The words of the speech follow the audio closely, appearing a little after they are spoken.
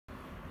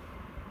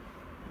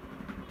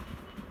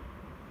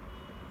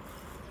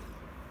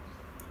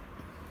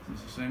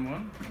It's the same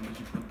one. Unless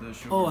you put the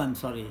sugar. Oh, I'm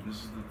sorry. This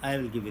is the. I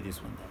will give you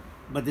this one then.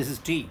 But this is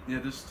tea. Yeah,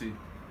 this is tea.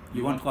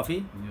 You want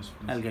coffee? Yes,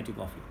 please. I'll get you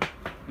coffee.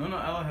 No,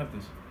 I'll have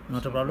this.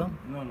 Not a problem?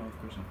 No,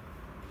 of course not.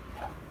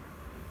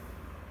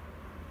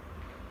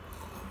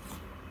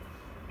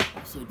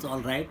 So it's all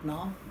right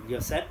now?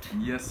 You're set?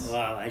 Yes.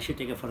 Wow, I should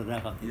take a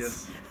photograph of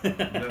this. Yes,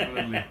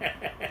 definitely.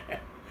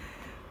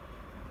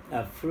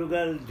 A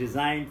frugal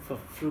designed for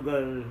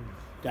frugal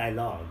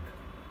dialogue.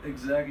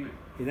 Exactly.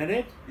 Isn't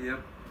it?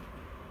 Yep.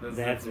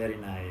 That's very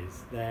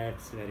nice.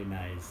 That's very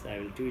nice. I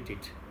will tweet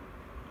it.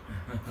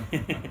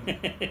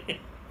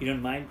 You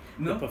don't mind?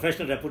 No. The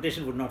professional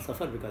reputation would not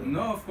suffer because of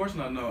No, that. of course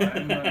not. No,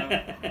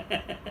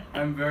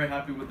 I'm very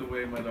happy with the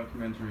way my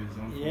documentary is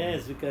unfolding.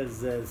 Yes,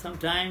 because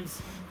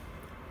sometimes,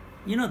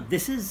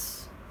 this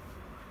is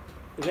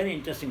a very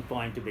interesting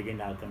point to begin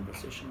our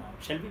conversation on.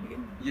 Shall we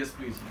begin? Yes,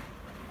 please.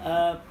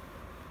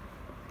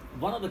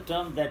 One of the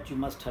terms that you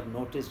must have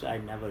noticed I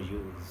never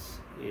use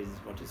is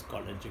what is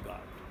called a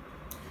jugaad.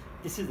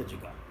 This is the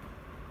jugaad,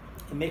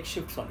 a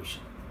makeshift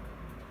solution.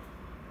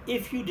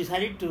 If you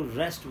decided to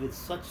rest with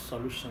such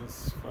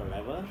solutions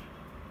forever,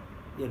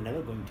 you're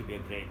never going to be a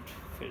great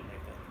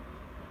filmmaker.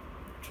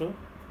 True?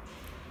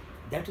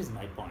 That is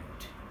my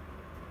point.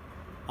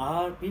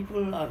 Our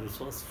people are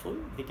resourceful.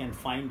 They can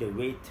find a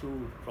way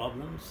through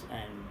problems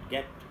and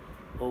get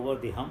over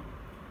the hump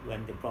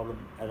when the problem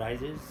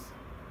arises,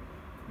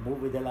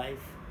 move with their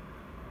life.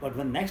 But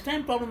when next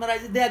time problem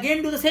arises, they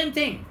again do the same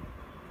thing.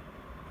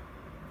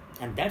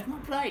 And that's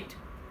not right.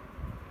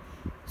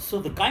 So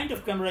the kind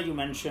of camera you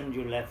mentioned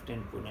you left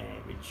in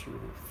Pune, which you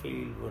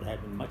feel would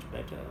have been much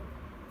better,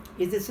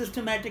 is a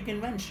systematic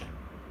invention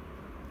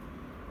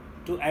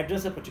to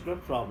address a particular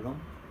problem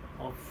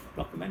of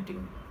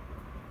documenting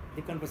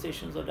the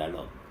conversations or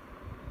dialogue.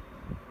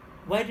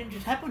 Why didn't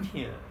it happen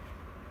here?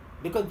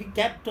 Because we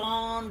kept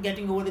on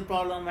getting over the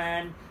problem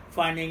and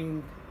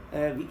finding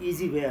the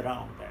easy way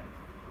around that.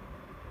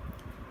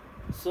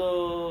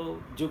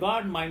 So,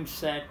 jugaad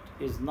mindset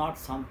is not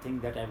something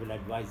that I will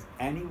advise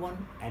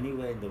anyone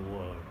anywhere in the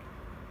world.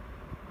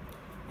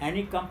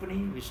 Any company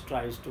which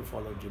tries to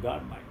follow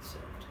jugaad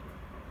mindset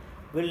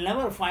will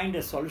never find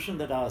a solution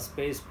that our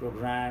space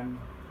program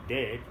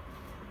did,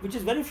 which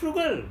is very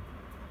frugal,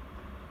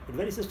 but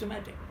very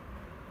systematic.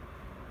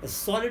 A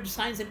solid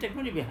science and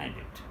technology behind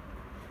it.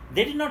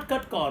 They did not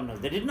cut corners.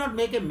 They did not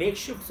make a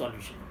makeshift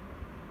solution.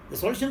 The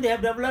solution they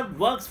have developed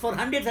works for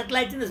 100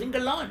 satellites in a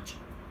single launch.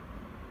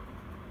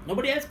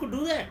 Nobody else could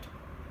do that.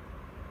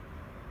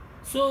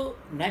 So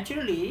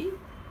naturally,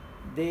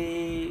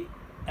 the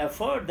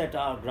effort that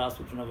our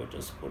grassroots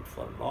innovators put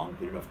for a long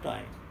period of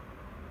time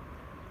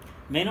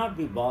may not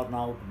be borne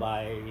out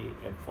by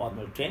a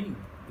formal training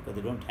because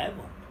they don't have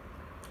one.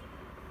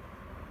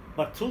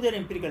 But through their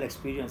empirical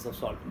experience of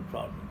solving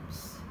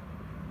problems,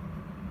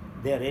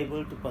 they are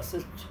able to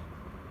persist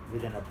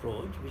with an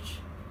approach which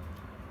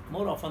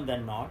more often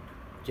than not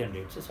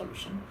generates a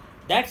solution.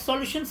 That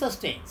solution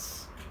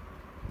sustains.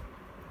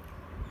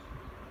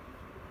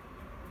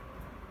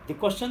 The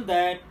question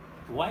that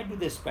why do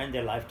they spend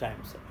their lifetime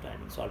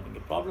in solving a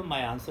problem? My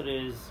answer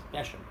is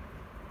passion.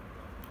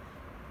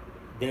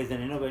 There is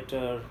an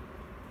innovator,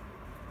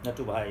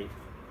 Nattu Bhai,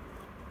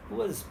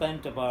 who has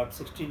spent about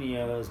 16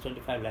 years,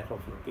 25 lakh of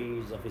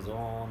rupees of his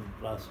own,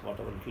 plus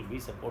whatever little we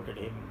supported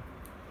him,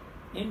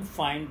 in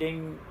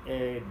finding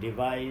a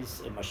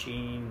device, a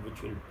machine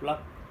which will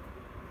pluck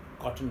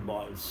cotton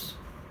balls.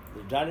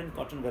 The dryland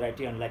cotton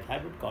variety, unlike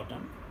hybrid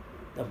cotton,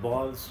 the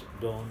balls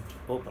don't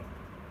open.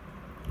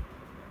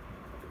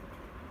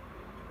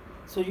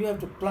 So you have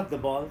to pluck the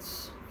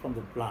balls from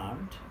the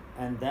plant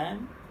and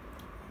then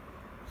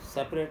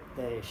separate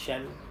the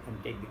shell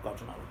and take the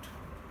cotton out.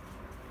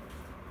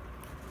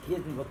 He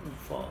has been working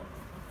for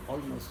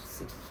almost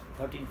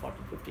 13,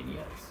 14, 15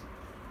 years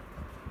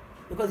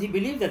because he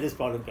believes that this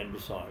problem can be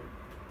solved.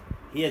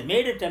 He has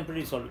made a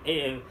temporary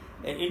an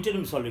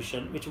interim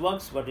solution which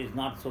works but is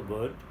not so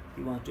good.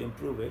 He wants to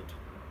improve it.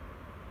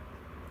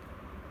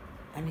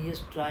 And he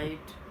has tried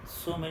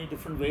so many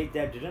different ways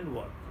that didn't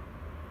work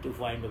to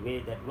find a way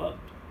that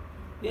worked.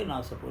 We are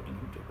now supporting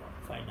him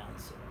to find an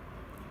answer.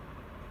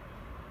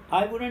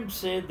 I wouldn't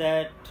say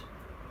that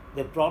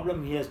the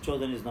problem he has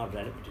chosen is not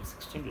relevant. It's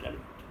extremely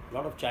relevant. A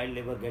lot of child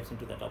labor gets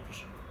into that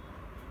operation.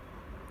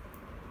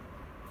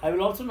 I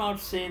will also not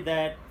say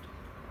that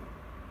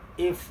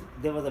if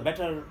there was a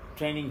better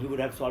training, he would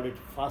have solved it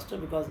faster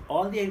because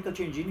all the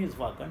agriculture engineers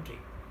of our country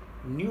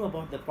knew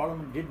about the problem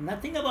and did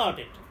nothing about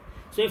it.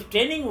 So if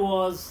training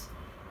was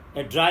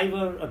a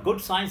driver, a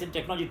good science and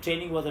technology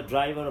training was a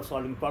driver of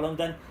solving problems,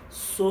 then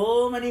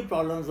so many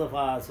problems of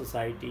our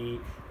society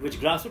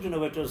which grassroots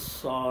innovators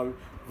solve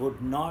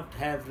would not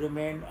have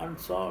remained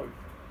unsolved.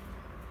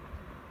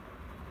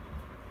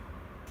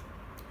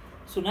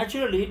 So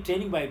naturally,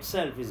 training by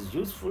itself is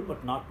useful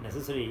but not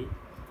necessarily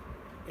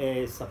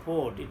a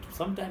support. It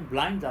sometimes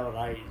blinds our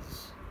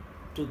eyes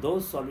to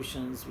those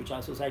solutions which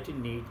our society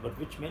needs but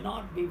which may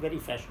not be very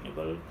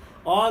fashionable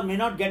or may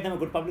not get them a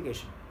good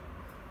publication.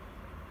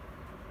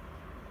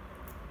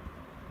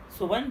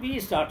 So when we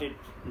started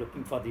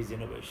looking for these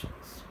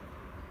innovations,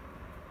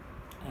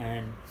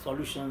 and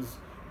solutions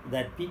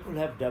that people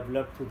have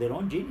developed through their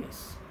own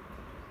genius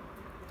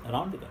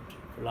around the country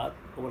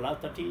over the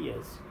last 30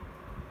 years.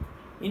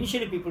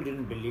 Initially, people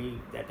didn't believe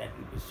that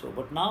will be so,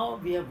 but now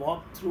we have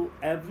walked through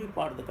every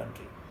part of the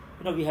country.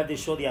 We have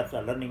this Shodh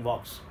Yatra, learning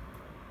walks.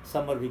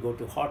 Summer we go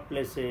to hot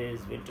places,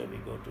 winter we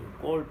go to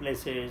cold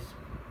places.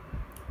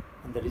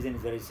 And the reason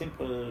is very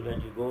simple.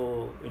 When you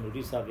go in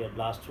Odisha, we had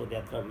last Shodh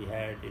Yatra we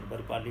had in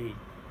Barpali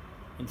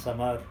in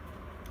summer,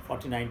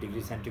 49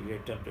 degrees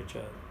centigrade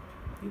temperature.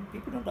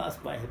 People don't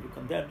ask why have you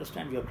come. They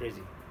understand you are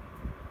crazy.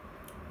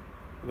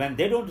 When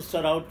they don't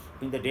stir out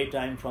in the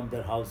daytime from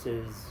their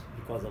houses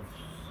because of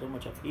so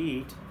much of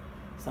heat,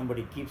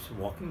 somebody keeps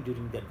walking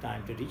during that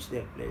time to reach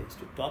their place,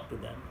 to talk to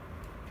them,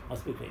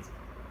 must be crazy.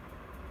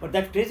 But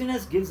that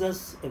craziness gives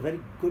us a very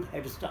good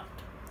head start.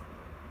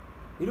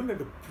 We don't have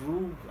to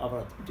prove our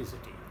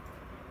authenticity.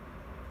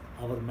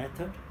 Our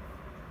method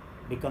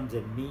becomes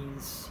a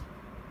means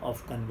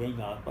of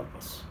conveying our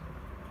purpose.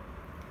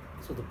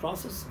 So the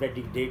process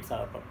validates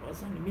our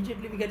purpose, and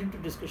immediately we get into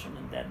discussion,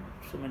 and then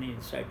so many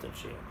insights are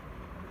shared.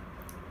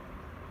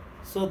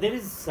 So there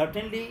is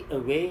certainly a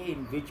way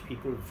in which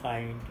people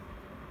find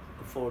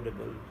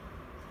affordable,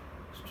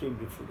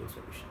 extremely frugal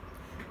solution.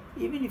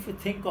 Even if you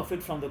think of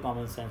it from the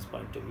common sense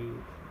point of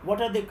view,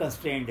 what are they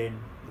constrained in?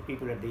 The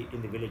people in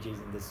the villages,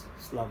 in the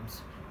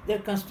slums, they are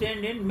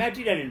constrained in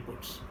material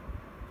inputs.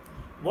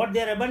 What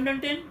they are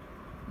abundant in?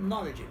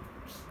 Knowledge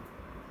inputs.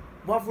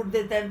 What would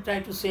they then try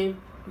to save?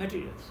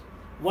 Materials.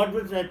 What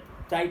would they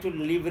try to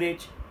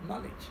leverage?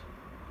 Knowledge.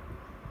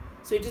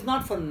 So it is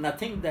not for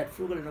nothing that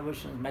frugal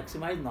innovations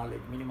maximize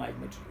knowledge, minimize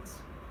materials,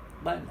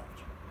 by and large.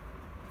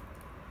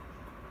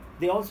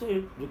 They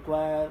also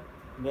require,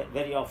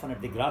 very often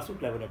at the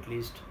grassroots level at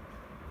least,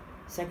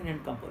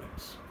 second-hand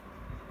components.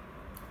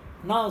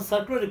 Now,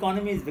 circular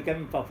economy is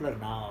becoming popular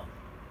now.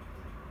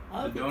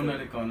 The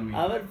donut economy.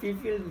 Our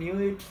people knew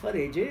it for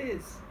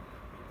ages.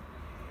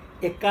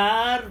 A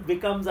car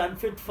becomes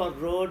unfit for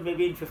road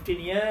maybe in 15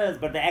 years,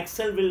 but the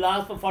axle will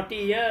last for 40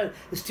 years.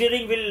 The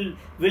steering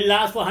will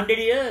last for 100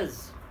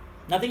 years.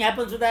 Nothing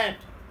happens to that.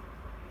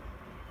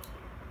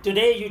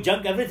 Today you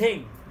junk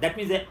everything. That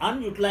means the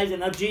unutilized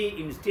energy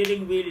in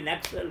steering wheel, in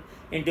axle,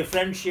 in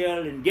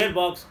differential, in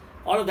gearbox,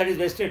 all of that is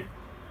wasted.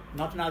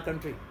 Not in our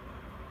country.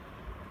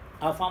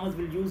 Our farmers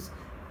will use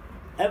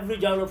every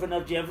joule of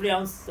energy, every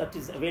ounce that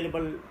is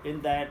available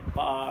in that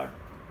part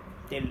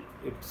till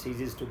it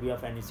ceases to be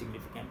of any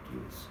significant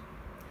use,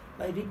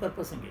 by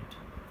repurposing it,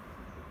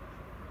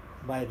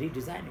 by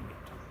redesigning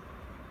it.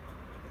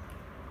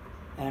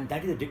 And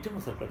that is the dictum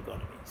of circular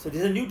economy. So this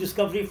is a new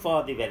discovery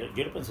for the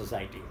European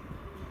society.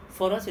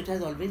 For us, it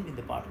has always been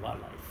the part of our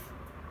life.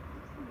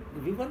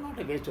 We were not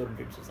a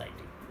waste-oriented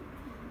society.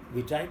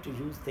 We tried to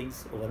use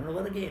things over and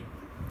over again.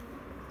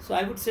 So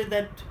I would say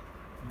that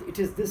it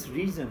is this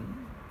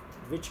reason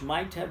which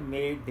might have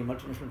made the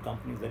multinational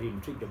companies very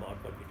intrigued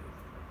about what we do.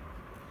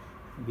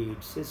 Be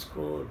it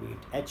Cisco, be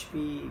it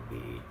HP, be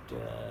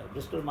it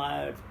Bristol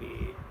Myers,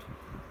 be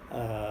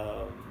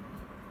it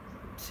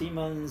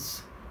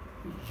Siemens,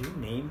 you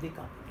name the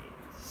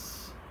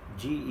companies,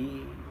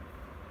 GE,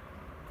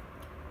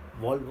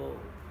 Volvo.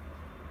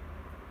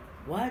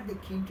 Why are they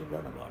keen to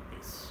learn about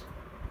this?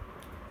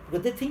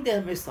 Because they think they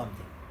have missed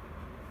something.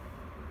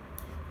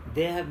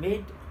 They have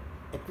made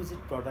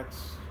exquisite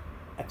products,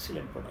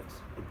 excellent products,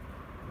 with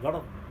a lot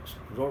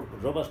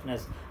of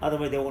robustness,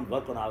 otherwise they won't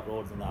work on our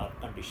roads and our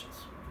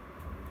conditions.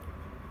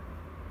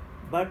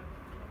 But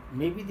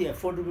maybe the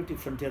affordability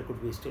frontier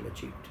could be still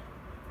achieved.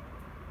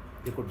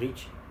 They could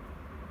reach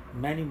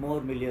many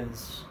more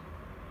millions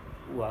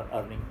who are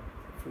earning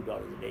a few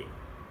dollars a day.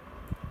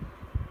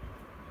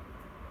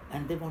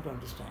 And they want to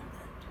understand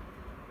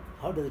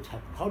that. How does it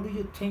happen? How do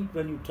you think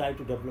when you try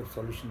to develop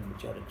solutions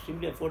which are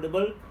extremely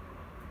affordable,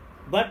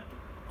 but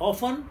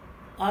often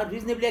are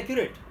reasonably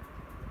accurate?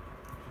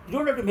 You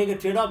don't have to make a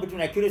trade-off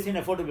between accuracy and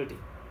affordability.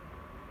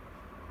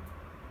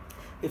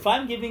 If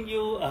I'm giving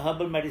you a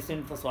herbal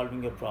medicine for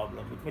solving your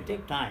problem, it may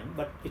take time,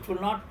 but it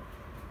will not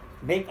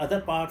make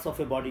other parts of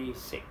your body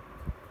sick.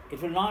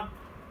 It will not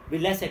be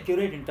less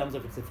accurate in terms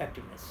of its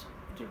effectiveness.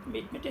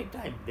 It may take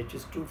time, which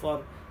is true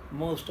for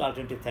most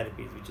alternative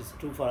therapies, which is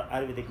true for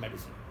Ayurvedic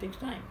medicine. It takes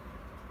time.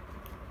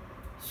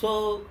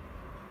 So,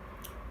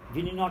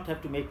 we need not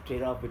have to make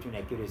trade-off between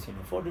accuracy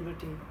and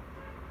affordability,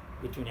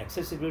 between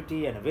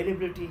accessibility and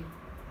availability,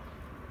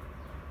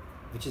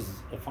 which is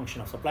a function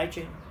of supply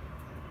chain.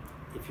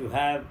 If you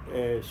have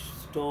a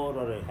store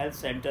or a health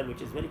center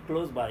which is very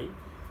close by,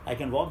 I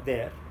can walk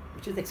there,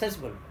 which is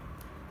accessible.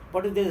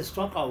 But if there is a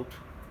stock out,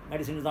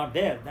 medicine is not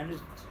there, then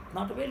it's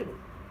not available.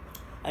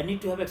 I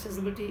need to have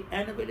accessibility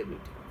and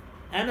availability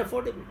and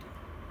affordability.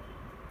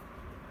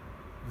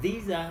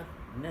 These are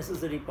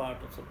necessary part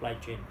of supply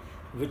chain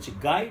which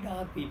guide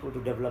our people to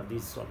develop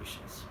these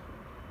solutions.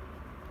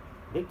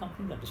 Big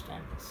companies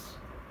understand this.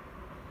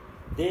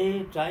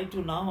 They try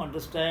to now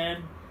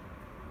understand,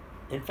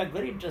 in fact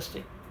very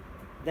interesting,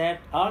 that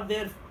are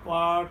there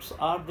parts,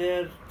 are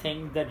there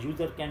things that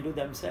user can do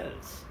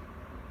themselves?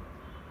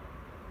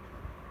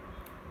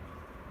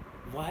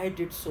 Why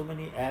did so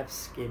many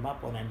apps came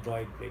up on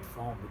Android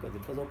platform? Because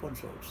it was open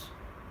source.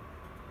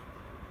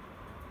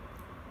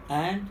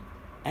 And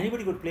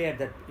anybody could play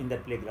in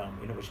that playground,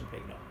 innovation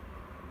playground.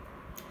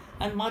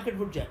 And market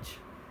would judge.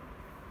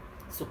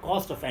 So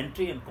cost of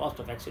entry and cost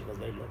of exit was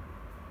very low.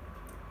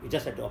 You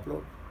just had to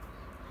upload.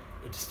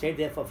 It stayed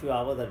there for a few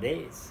hours or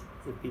days.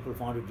 If people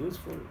found it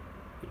useful,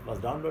 it was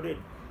downloaded.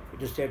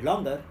 It stayed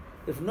longer.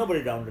 If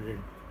nobody downloaded it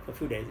for a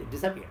few days, it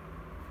disappeared.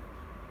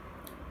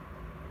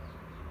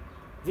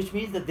 Which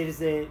means that there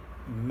is a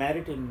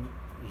merit in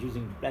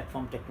using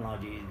platform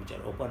technologies which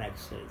are open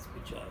access,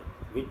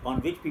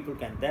 on which people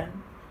can then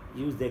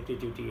use their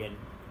creativity and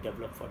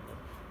develop further.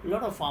 A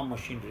lot of farm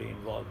machinery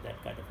involved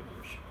that kind of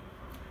innovation.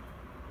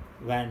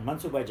 When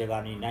Mansubhai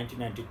Jagani in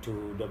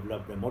 1992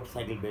 developed a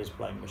motorcycle-based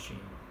plowing machine,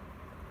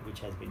 which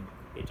has been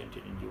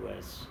patented in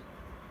US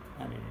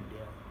and in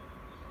India,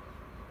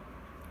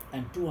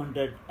 and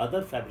 200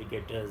 other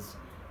fabricators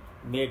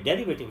made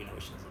derivative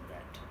innovations in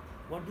that.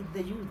 What did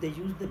they use? They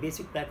used the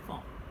basic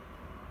platform.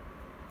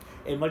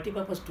 A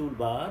multi-purpose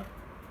toolbar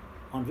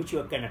on which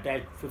you can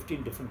attach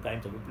 15 different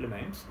kinds of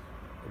implements,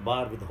 a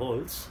bar with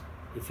holes,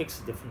 you fix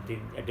different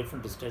things at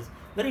different distance,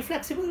 very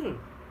flexible.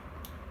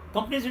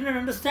 Companies didn't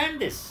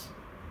understand this.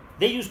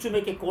 They used to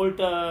make a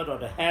coulter or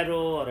a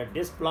harrow or a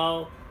disc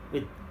plow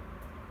with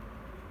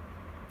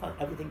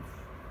everything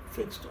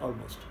fixed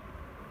almost.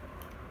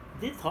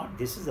 They thought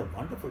this is a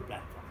wonderful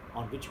platform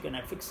on which you can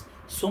affix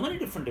so many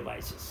different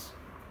devices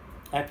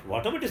at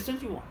whatever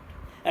distance you want,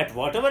 at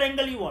whatever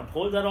angle you want.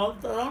 Holes are all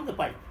around the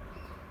pipe.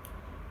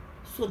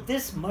 So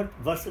this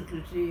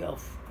versatility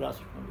of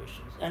grassroots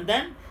innovations. And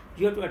then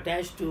you have to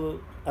attach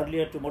to,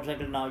 earlier to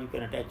motorcycle, now you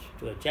can attach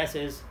to a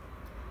chassis.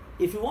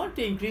 If you want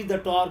to increase the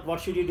torque, what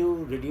should you do?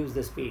 Reduce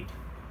the speed.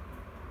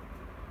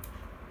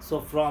 So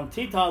from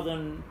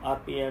 3000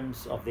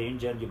 RPMs of the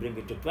engine, you bring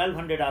it to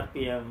 1200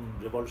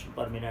 RPM, revolution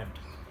per minute.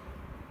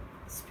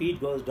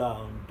 Speed goes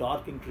down,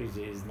 torque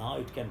increases, now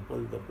it can pull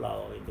the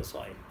plow in the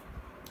soil.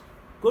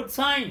 Good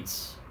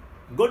science,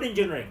 good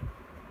engineering.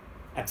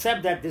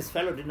 Except that this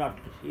fellow did not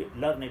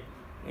learn it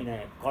in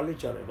a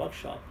college or a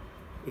workshop.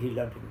 He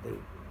learned it in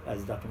the,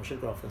 as Dr.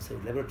 Mushal often says,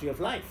 laboratory of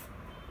life.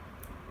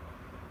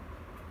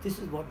 This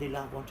is what they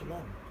want to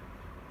learn.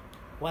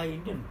 Why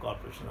Indian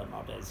corporations are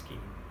not as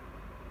keen?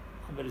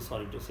 I'm very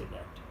sorry to say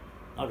that.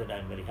 Not that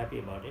I'm very happy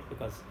about it,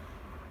 because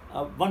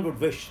one would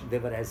wish they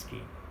were as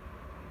keen.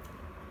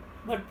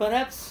 But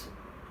perhaps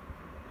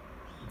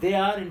they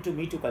are into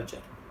Me Too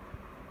culture.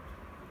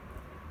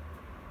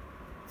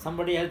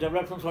 Somebody has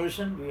developed some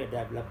solution, we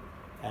develop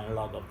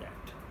analog of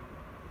that.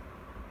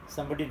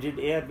 Somebody did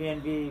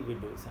Airbnb, we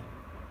do some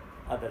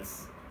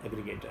others,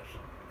 aggregator.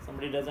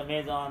 Somebody does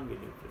Amazon, we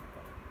do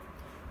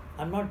Flipkart.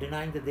 I'm not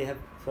denying that they have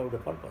served a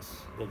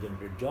purpose. They've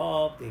generated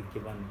job, they've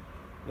given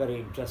very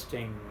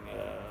interesting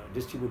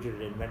distributed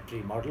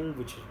inventory model,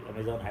 which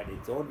Amazon had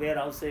its own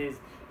warehouses,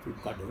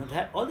 Flipkart doesn't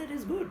have. All that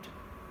is good.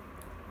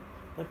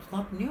 But it's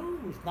not new,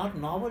 it's not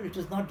novel, it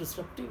is not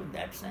disruptive in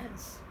that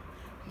sense.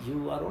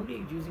 You are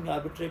only using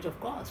arbitrage of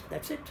cost,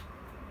 that's it.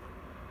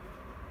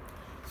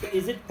 So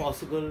is it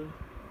possible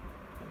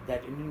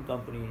that Indian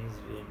companies,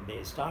 when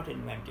they start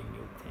inventing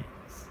new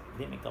things,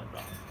 they may come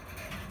down?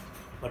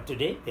 But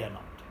today they are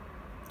not.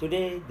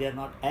 Today they are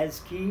not as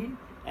keen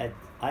as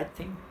I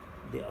think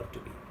they ought to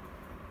be.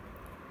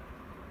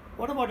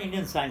 What about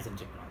Indian science and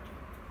technology?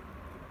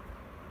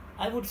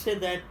 I would say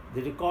that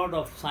the record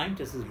of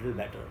scientists is a little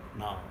better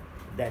now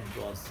than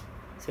it was,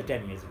 say,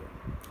 10 years ago.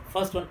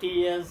 First 20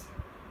 years,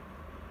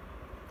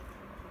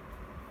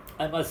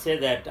 I must say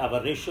that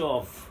our ratio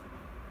of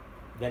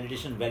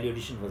validation, value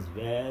addition was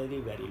very,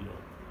 very low.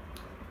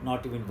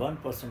 Not even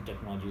 1%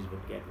 technologies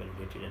would get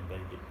validated and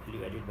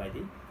value added by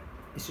the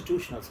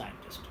institutional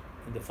scientist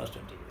in the first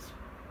 20 years.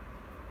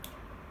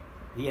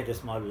 We had a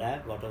small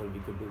lab, whatever we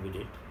could do we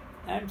did,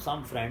 and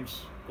some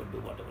friends could do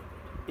whatever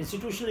we did.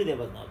 Institutionally there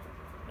was no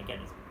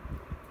mechanism.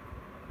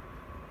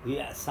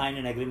 We signed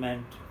an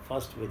agreement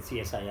first with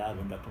CSIR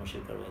when Dr.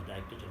 Mushal was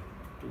directed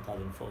in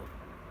 2004.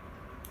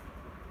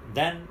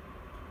 Then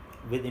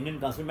with Indian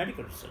Council of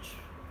Medical Research,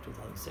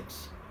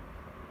 2006.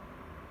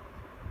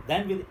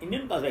 Then with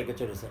Indian Council of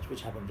Agriculture Research,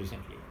 which happened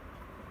recently.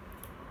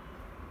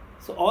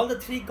 So all the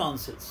three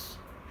councils,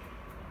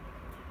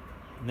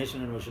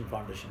 National Innovation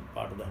Foundation,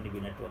 part of the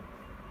Honeybee Network,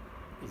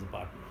 is a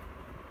partner.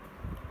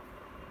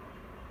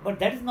 But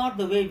that is not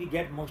the way we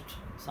get most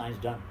science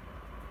done.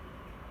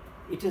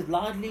 It is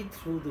largely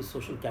through the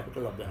social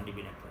capital of the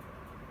Honeybee Network.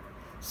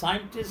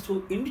 Scientists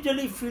who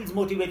individually feels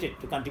motivated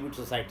to contribute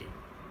to society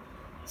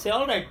say,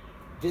 all right,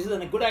 this is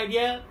a good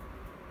idea,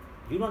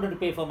 you don't have to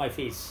pay for my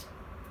fees.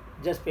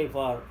 Just pay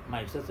for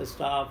my research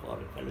staff or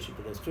a fellowship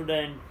to the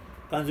student,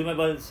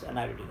 consumables, and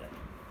I will do that.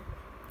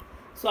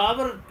 So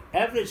our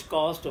average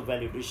cost of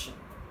value addition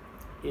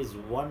is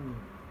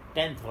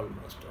 1/10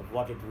 almost of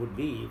what it would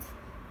be if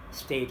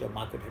state or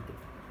market had to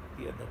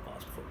bear the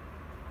cost for.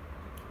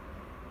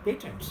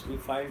 Patents, we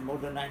filed more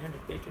than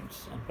 900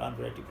 patents on plant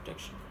variety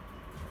protection.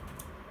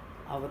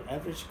 Our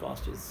average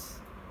cost is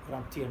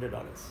around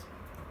 $300.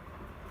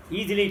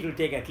 Easily it will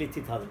take at least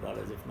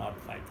 $3,000, if not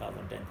 $5,000,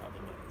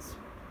 $10,000.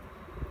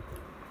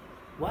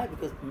 Why?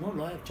 Because no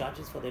lawyer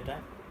charges for their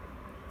time.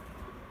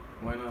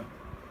 Why not?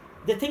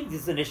 They think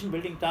this is a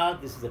nation-building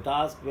task. This is a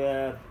task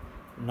where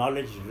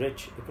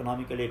knowledge-rich,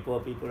 economically poor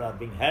people are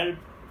being helped.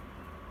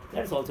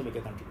 Let us also make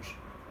a contribution.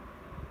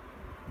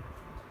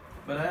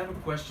 But I have a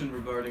question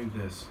regarding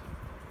this.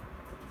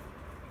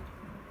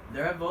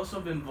 There have also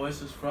been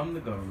voices from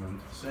the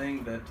government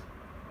saying that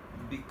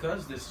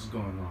because this is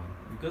going on,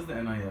 because the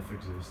NIF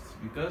exists,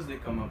 because they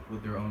come up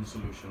with their own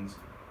solutions,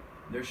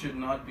 there should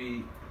not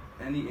be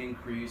any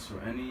increase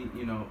or any,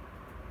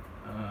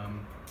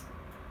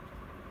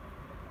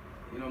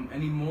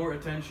 any more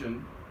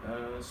attention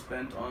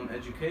spent on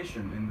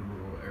education in the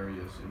rural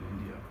areas in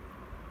India.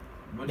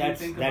 What do you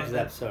think about that?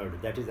 That is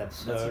absurd. That is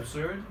absurd. That's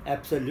absurd?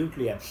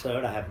 Absolutely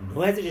absurd. I have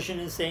no hesitation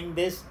in saying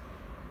this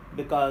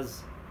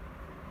because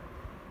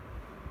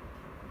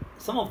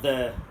some of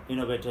the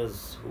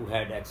innovators who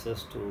had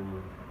access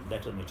to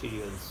better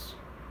materials,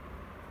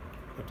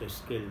 better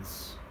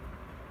skills,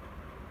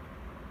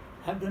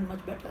 have done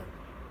much better.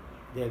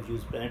 They have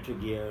used planetary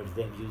gears,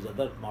 they have used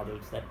other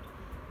models that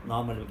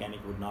normal mechanic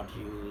would not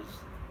use.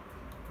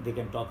 They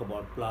can talk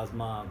about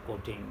plasma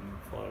coating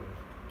for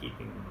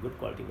keeping good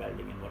quality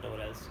welding and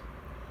whatever else.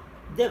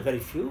 There are very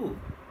few.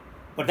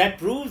 But that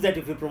proves that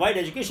if you provide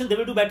education, they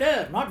will do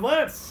better, not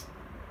worse.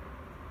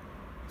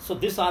 So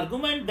this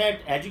argument that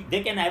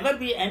there can ever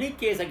be any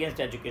case against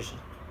education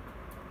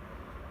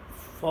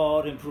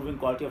for improving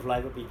quality of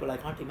life of people, I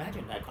can't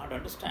imagine, I can't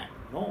understand.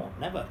 No,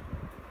 never.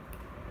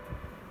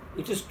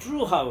 It is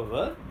true,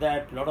 however,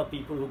 that a lot of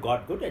people who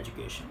got good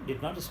education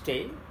did not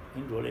stay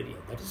in rural area.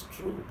 That is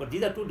true. But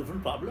these are two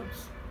different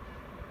problems.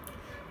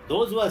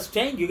 Those who are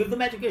staying, you give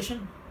them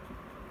education.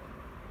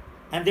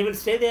 And they will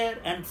stay there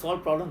and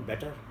solve problems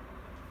better.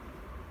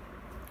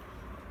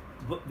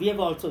 But we have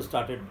also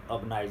started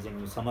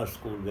organizing summer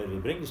school where we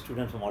bring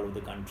students from all over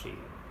the country,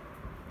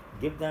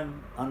 give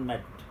them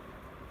unmet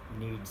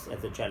needs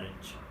as a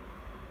challenge.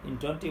 In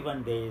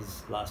 21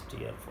 days last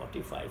year,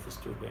 45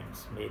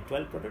 students made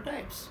 12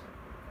 prototypes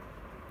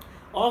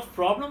of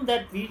problem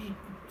that we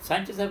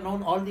scientists have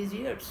known all these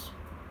years.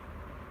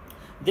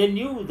 They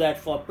knew that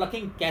for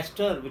plucking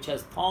castor, which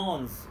has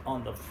thorns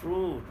on the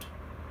fruit,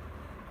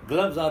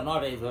 gloves are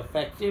not as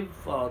effective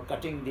for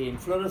cutting the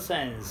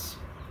inflorescence.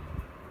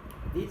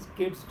 These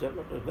kids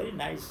developed a very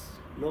nice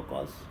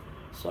low-cost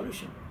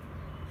solution.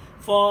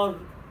 For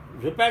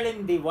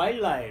repelling the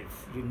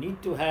wildlife, you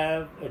need to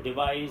have a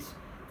device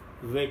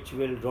which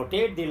will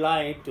rotate the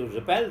light to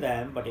repel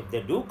them, but if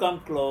they do come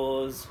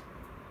close,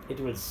 it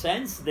will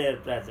sense their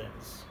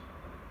presence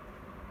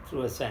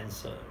through a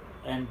sensor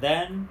and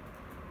then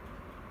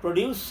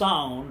produce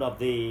sound of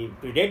the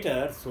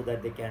predator so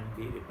that they can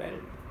be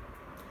repelled.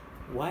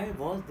 Why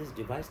was this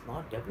device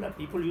not developed?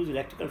 People use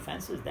electrical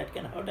fences that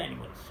can hurt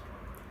animals.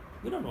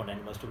 We don't want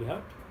animals to be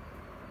hurt.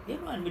 We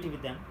have no enmity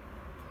with them.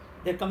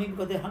 They're coming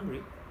because they're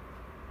hungry.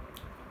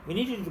 We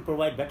needed to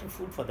provide better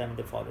food for them in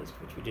the forest,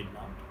 which we did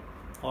not,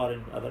 or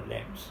in other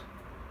lands.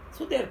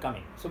 So they're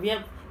coming. So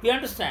we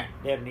understand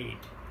their need.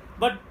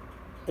 But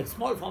a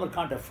small farmer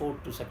can't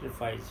afford to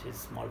sacrifice his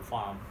small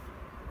farm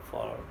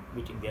for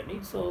meeting their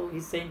needs. So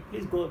he's saying,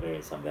 please go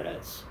away somewhere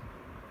else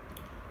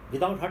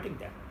without hurting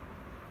them.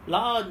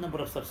 Large number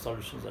of such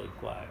solutions are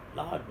required.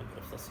 Large number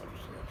of such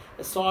solutions.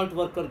 A salt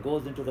worker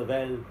goes into the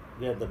well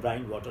where the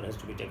brine water has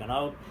to be taken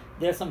out.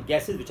 There are some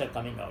gases which are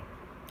coming out,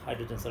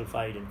 hydrogen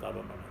sulfide and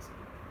carbon monoxide.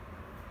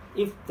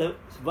 If the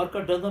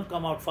worker does not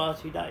come out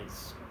fast, he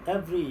dies.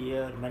 Every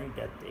year, many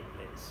deaths take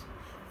place.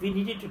 We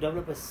needed to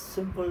develop a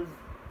simple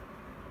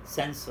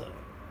sensor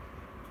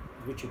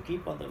which you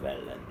keep on the well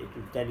and it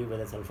will tell you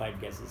whether sulfide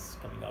gas is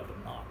coming out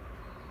or not.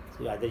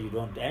 So either you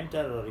don't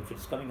enter or if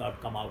it's coming out,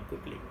 come out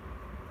quickly.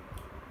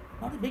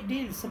 Not a big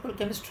deal, simple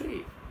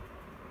chemistry.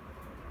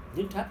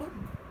 Didn't happen.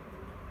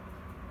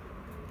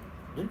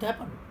 Didn't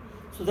happen.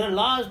 So there are a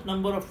large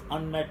number of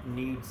unmet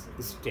needs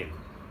still,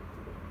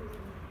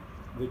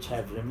 which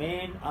have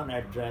remained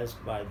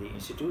unaddressed by the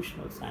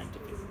institutional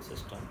scientific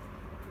system.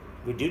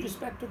 With due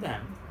respect to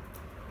them,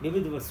 maybe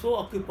they were so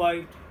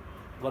occupied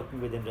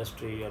working with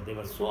industry or they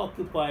were so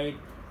occupied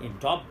in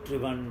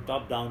top-driven,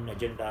 top-down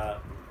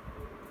agenda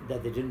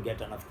that they didn't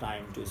get enough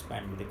time to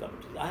spend with the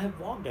communities. I have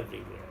walked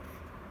everywhere,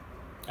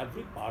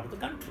 every part of the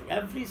country,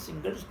 every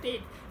single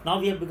state. Now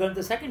we have begun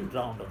the second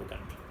round of the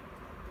country.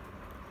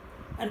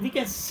 And we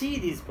can see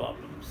these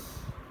problems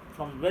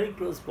from very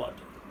close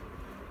quarter.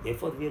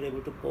 Therefore, we are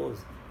able to pose.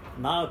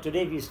 Now,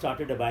 today we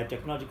started a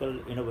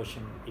biotechnological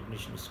innovation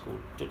ignition school.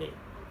 Today,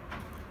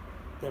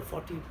 there are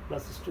 40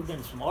 plus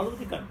students from all over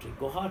the country,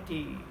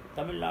 Guwahati,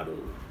 Tamil Nadu,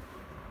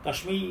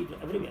 Kashmir,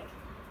 everywhere.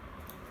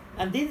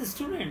 And these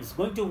students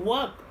going to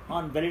work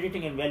on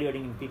validating and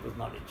evaluating in people's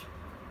knowledge.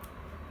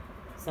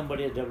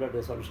 Somebody has developed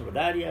a solution for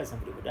diarrhea,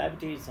 somebody for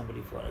diabetes,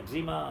 somebody for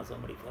eczema,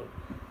 somebody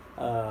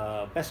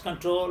for pest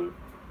control.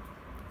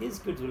 These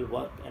kids will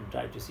work and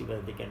try to see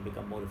whether they can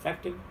become more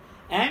effective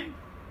and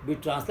be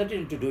translated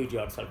into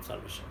do-it-yourself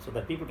solutions so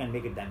that people can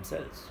make it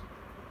themselves.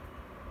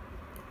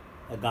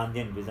 a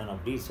Gandhian vision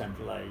of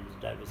decentralized,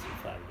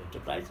 diversified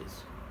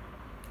enterprises.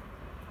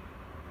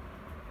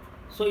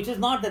 So it is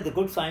not that the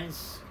good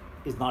science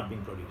is not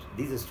being produced.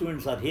 These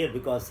students are here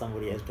because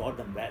somebody has taught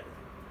them well.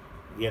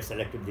 We have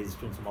selected these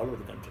students from all over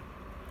the country.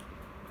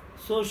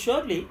 So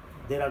surely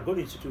there are good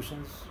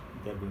institutions,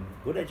 they are doing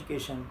good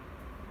education.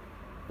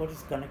 What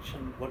is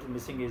connection? What is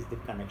missing is the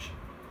connection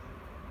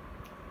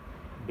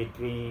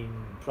between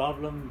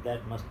problems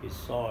that must be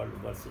solved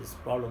versus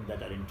problems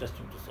that are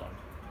interesting to solve.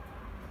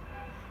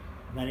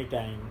 Many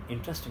times,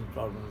 interesting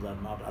problems are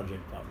not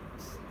urgent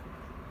problems,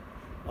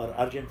 or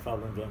urgent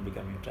problems don't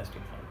become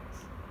interesting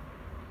problems.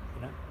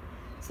 You know,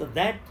 so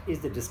that is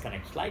the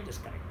disconnect, slight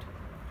disconnect.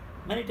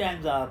 Many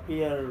times, our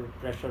peer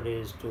pressure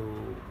is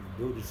to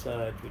do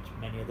research, which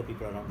many other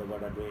people around the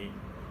world are doing,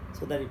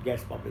 so that it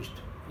gets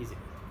published easily.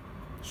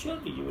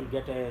 Surely, you will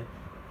get a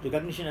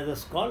recognition as a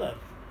scholar,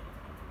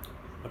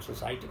 but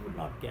society will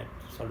not get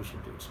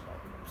solution to its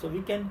problem. So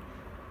we can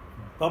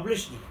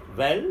publish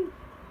well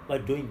by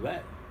doing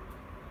well.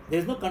 There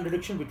is no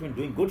contradiction between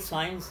doing good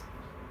science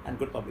and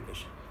good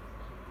publication.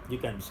 You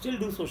can still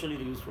do socially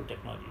useful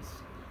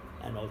technologies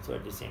and also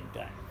at the same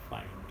time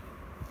find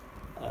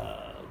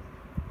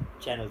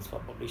channels for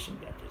publishing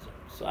that result.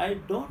 So I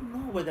don't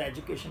know whether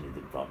education is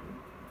the problem.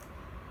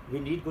 We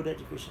need good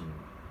education,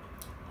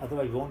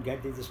 otherwise we won't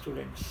get these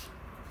students.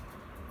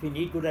 We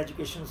need good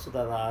education so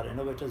that our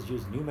innovators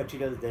use new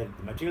materials. The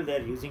material they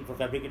are using for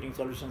fabricating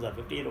solutions are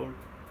 50-year-old.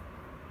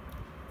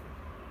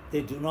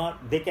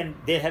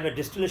 They have a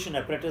distillation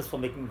apparatus for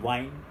making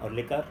wine or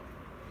liquor,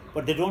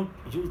 but they don't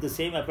use the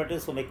same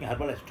apparatus for making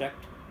herbal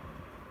extract.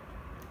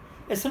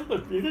 A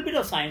simple little bit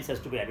of science has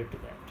to be added to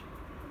that.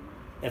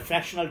 A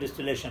fractional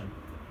distillation,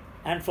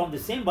 and from the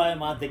same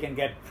biomass they can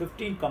get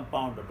 15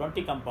 compound or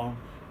 20 compound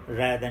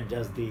rather than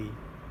just the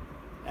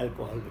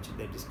alcohol which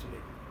they distill.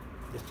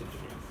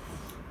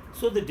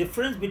 So the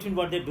difference between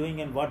what they're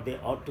doing and what they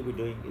ought to be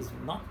doing is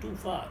not too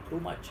far, too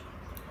much.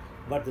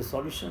 But the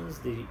solutions,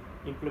 the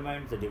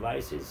implements, the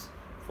devices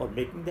for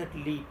making that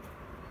leap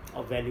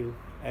of value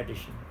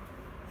addition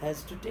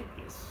has to take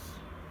place.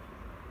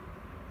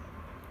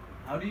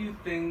 How do you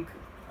think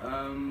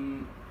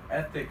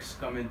ethics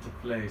come into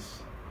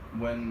place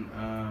when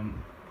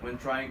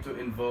trying to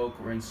invoke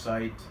or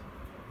incite,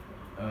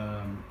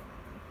 the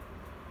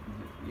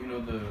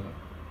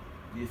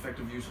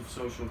effective use of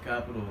social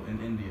capital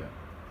in India?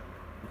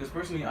 Because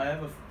personally,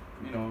 I've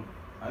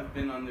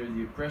been under the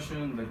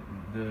impression that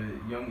the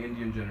young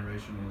Indian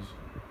generation is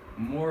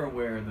more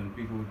aware than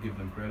people would give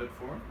them credit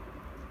for.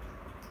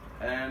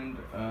 And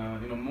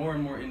more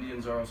and more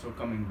Indians are also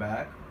coming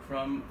back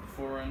from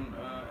foreign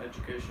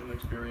education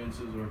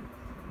experiences or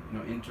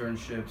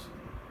internships.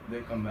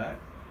 They come back.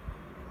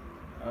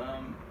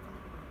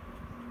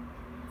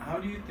 How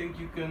do you think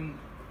you can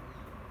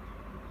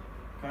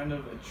kind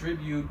of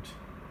attribute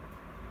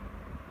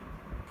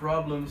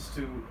problems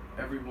to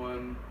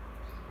everyone,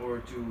 or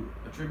to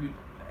attribute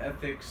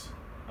ethics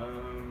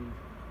or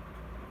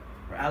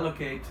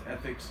allocate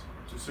ethics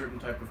to certain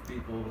type of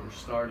people or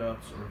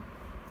startups, or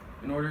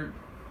in order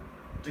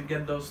to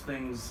get those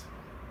things?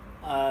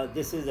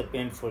 This is a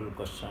painful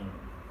question,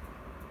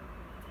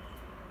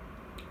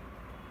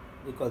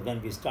 because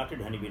when we started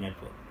Honeybee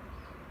Network,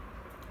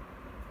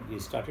 we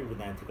started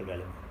with an ethical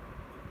dilemma.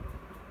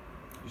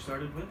 You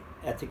started with?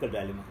 Ethical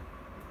dilemma.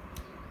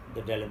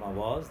 The dilemma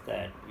was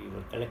that we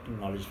were collecting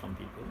knowledge from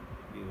people,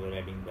 we were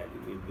adding value,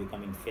 we were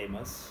becoming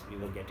famous, we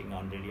were getting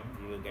on radio,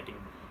 we were getting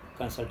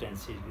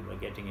consultancies, we were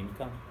getting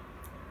income.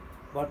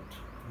 But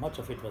much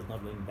of it was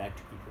not going back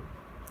to people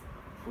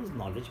whose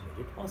knowledge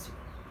made it possible.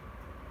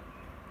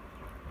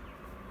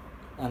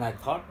 And I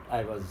thought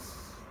I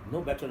was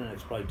no better an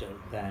exploiter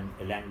than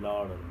a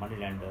landlord or a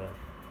moneylender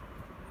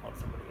or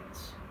somebody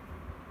else.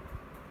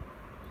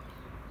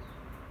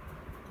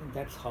 And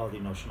that's how the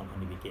notion of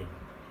honey became.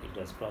 It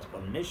does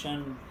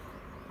cross-pollination.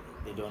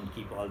 They don't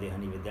keep all the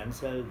honey with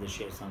themselves, they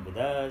share some with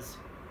us.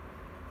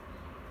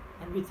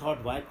 And we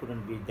thought, why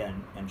couldn't we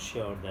then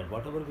ensure that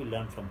whatever we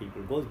learn from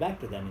people goes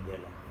back to them in their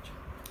language?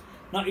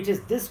 Now, it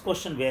is this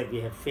question where we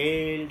have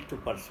failed to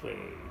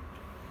persuade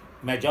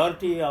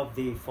majority of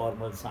the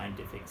formal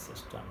scientific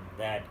system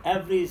that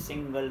every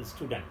single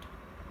student,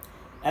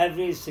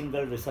 every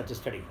single research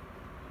study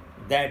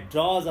that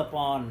draws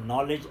upon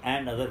knowledge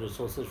and other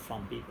resources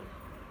from people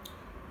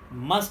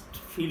must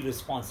feel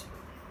responsible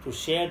to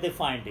share their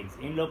findings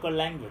in local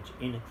language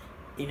in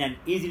an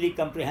easily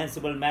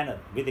comprehensible manner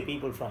with the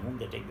people from whom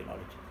they take the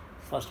knowledge.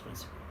 First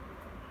principle.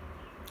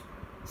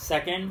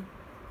 Second,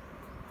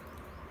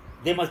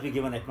 they must be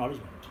given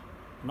acknowledgement,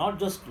 not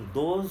just to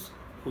those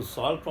who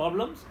solve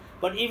problems,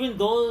 but even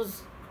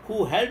those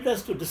who helped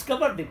us to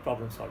discover the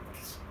problem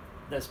solvers,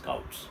 the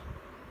scouts.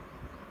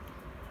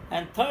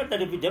 And third,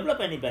 that if we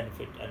develop any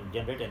benefit and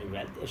generate any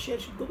wealth, a share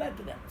should go back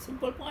to them.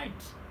 Simple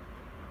points.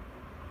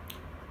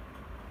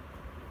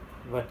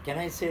 But can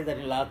I say that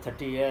in the last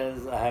 30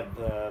 years, I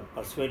have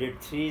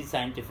persuaded 3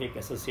 scientific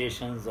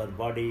associations or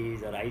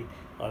bodies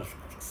or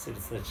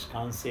research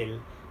council,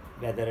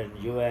 whether in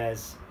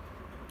US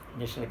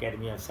National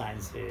Academy of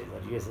Sciences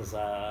or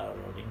USSR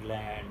or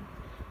England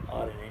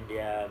or in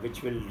India,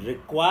 which will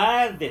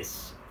require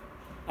this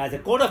as a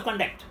code of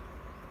conduct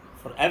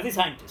for every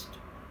scientist,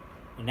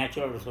 in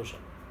natural or social,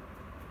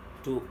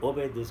 to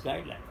obey this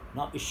guideline.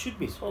 Now, it should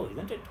be so,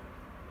 isn't it?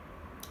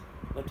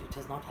 But it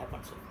has not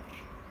happened so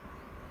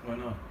far.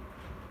 Why not?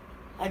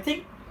 I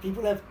think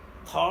people have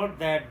thought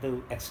that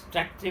the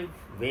extractive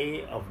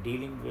way of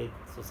dealing with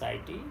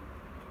society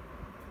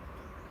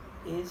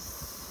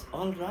is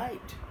all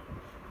right.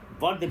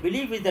 What they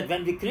believe is that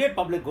when we create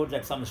public goods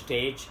at some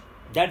stage,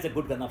 that's a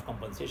good enough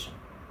compensation.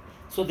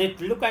 So they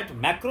look at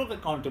macro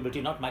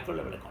accountability, not micro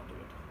level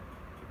accountability.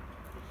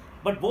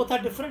 But both are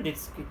different.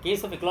 It's a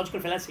case of ecological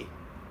fallacy.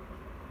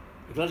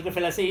 Ecological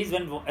fallacy is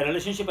when a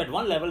relationship at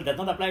one level does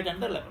not apply at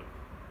another level.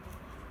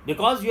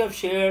 Because you have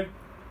shared,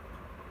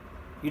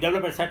 you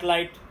develop a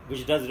satellite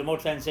which does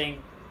remote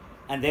sensing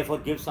and therefore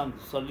gives some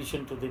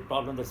solution to the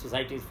problem that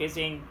society is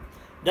facing,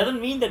 doesn't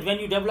mean that when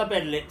you develop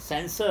a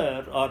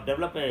sensor or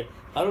develop a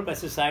herbal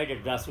pesticide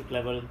at grassroots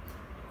level,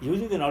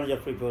 using the knowledge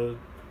of people,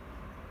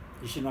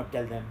 you should not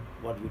tell them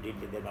what you did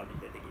with the knowledge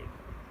that they gave.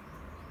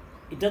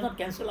 It does not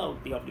cancel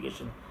out the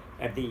obligation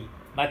at the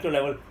micro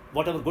level,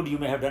 whatever good you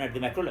may have done at the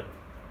macro level.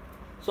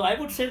 So I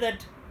would say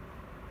that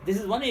this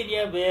is one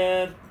area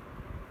where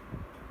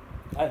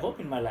I hope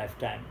in my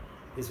lifetime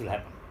this will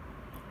happen.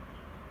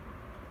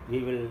 We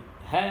will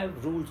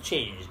have rules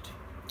changed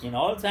in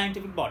all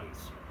scientific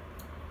bodies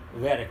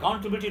where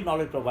accountability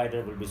knowledge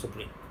provider will be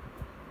supreme,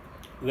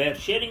 where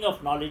sharing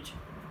of knowledge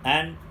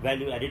and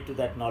value added to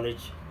that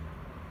knowledge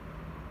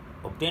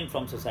obtained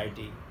from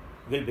society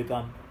will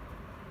become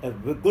a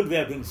good way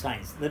of doing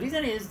science. The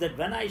reason is that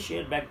when I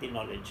share back the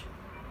knowledge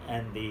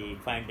and the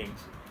findings,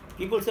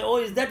 people say, oh,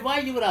 is that why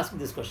you were asking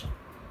this question?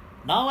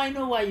 Now I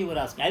know why you were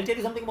asking. I'll tell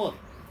you something more.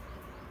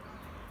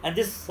 And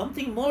this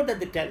something more that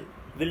they tell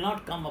will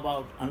not come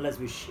about unless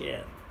we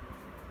share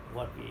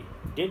what we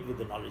did with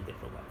the knowledge they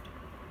provide.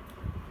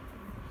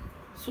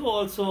 So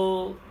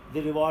also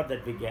the reward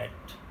that we get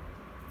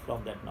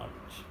from that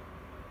knowledge,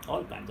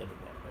 all kinds of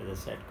reward, as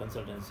I said,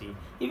 consultancy,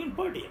 even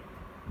per diem.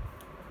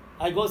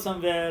 I go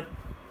somewhere,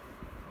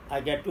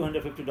 I get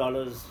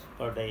 $250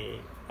 per day,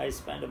 I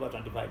spend about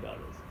 $25.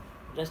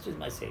 Rest is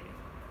my saving.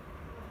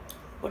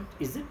 What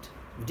is it?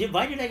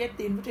 Why did I get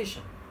the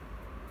invitation?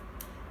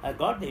 I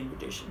got the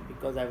invitation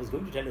because I was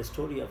going to tell a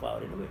story of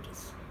our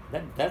innovators.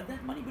 Then does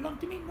that money belong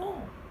to me?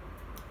 No.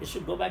 It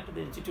should go back to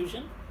the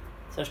institution,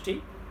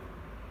 SASTI,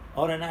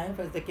 or NIF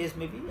as the case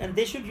may be, and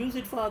they should use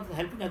it for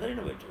helping other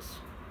innovators.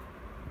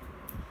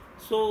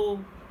 So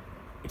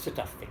it's a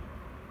tough thing.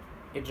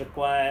 It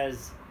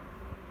requires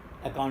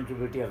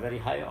accountability of very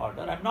high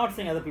order. I'm not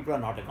saying other people are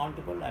not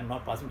accountable. I'm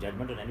not passing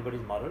judgment on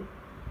anybody's moral.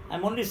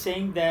 I'm only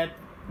saying that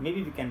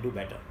maybe we can do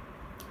better.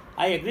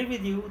 I agree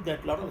with you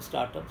that a lot of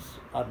startups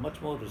are much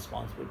more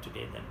responsible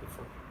today than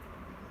before.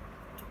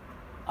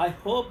 I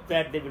hope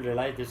that they will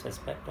realize this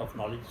aspect of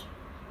knowledge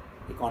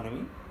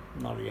economy,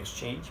 knowledge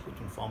exchange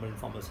between formal and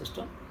informal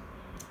system,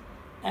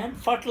 and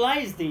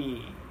fertilize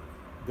the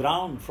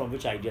ground from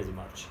which ideas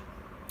emerge.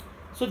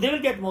 So they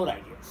will get more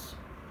ideas.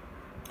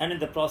 And in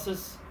the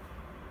process,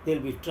 there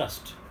will be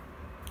trust.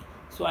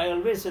 So I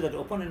always say that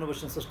open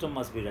innovation system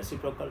must be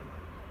reciprocal,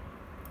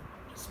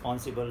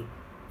 responsible,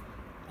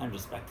 and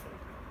respectful.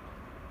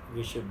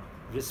 We should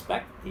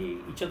respect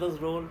each other's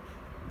role.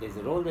 There's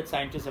a role that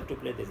scientists have to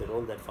play. There's a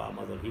role that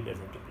farmers or leaders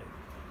have to play.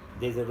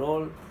 There's a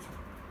role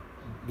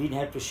we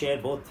have to share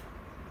both.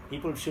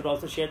 People should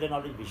also share their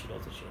knowledge. We should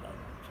also share our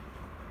knowledge.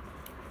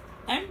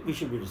 And we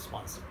should be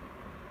responsible.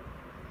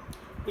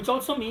 Which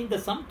also means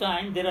that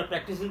sometimes there are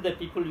practices that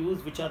people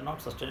use which are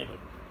not sustainable.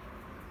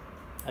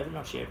 I will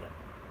not share them.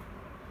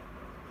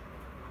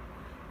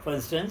 For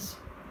instance,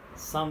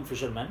 some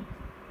fishermen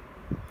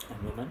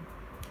and women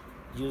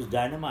use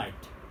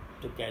dynamite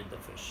to catch the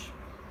fish.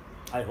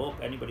 I hope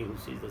anybody who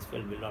sees this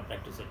film will not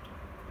practice it.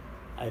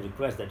 I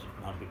request that it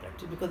not be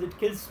practiced because it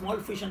kills small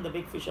fish and the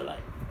big fish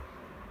alike.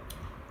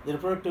 The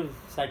reproductive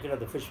cycle of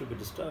the fish will be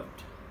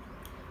disturbed.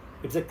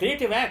 It's a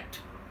creative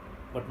act,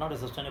 but not a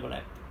sustainable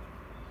act.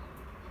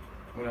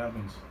 What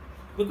happens?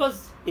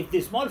 Because if the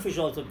small fish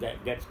also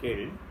gets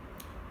killed,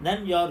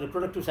 then your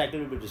reproductive cycle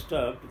will be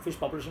disturbed, fish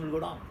population will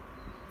go down.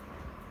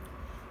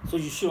 So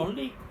you should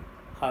only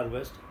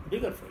harvest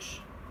bigger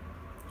fish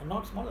and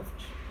not smaller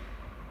fish.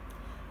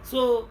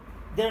 So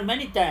there are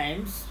many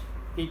times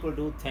people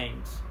do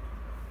things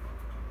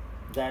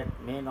that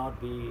may not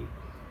be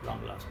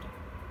long lasting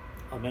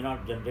or may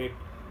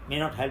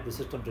not help the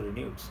system to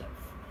renew itself.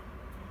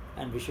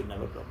 And we should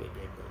never propagate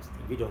those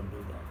things. We don't do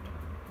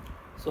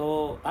that.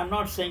 So I'm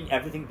not saying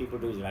everything people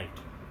do is right.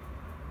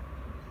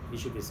 We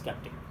should be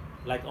skeptical.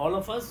 Like all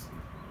of us,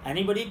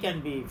 anybody can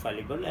be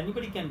fallible,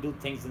 anybody can do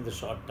things in the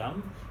short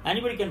term,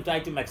 anybody can try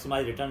to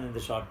maximize return in the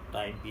short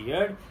time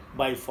period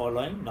by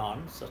following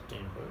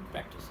non-sustainable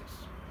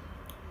practices.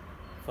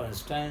 For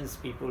instance,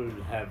 people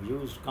have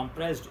used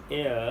compressed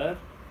air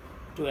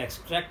to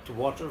extract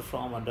water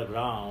from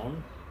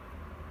underground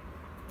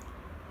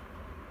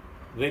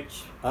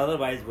which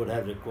otherwise would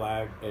have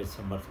required a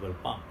submersible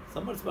pump.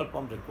 Submersible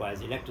pump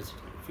requires electricity.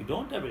 If you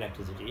don't have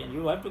electricity and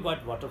you have to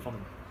get water from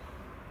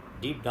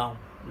deep down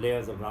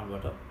layers of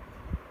groundwater,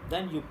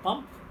 then you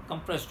pump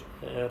compressed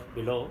air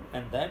below,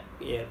 and that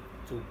air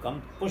to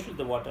come pushes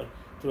the water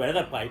through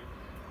another pipe,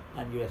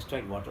 and you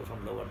extract water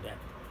from lower depth.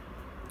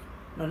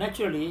 Now,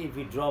 naturally, if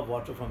we draw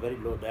water from very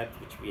low depth,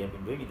 which we have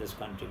been doing in this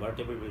country, water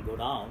table will go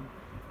down,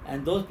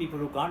 and those people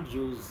who can't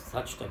use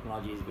such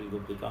technologies will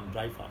become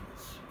dry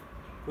farmers.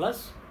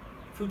 Plus,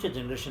 future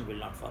generation will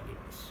not forgive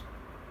us.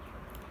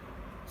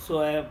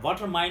 So,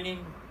 water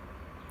mining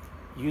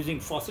using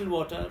fossil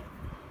water,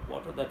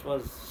 water that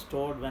was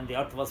stored when the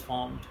earth was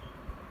formed,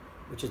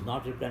 which is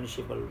not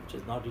replenishable, which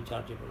is not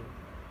rechargeable,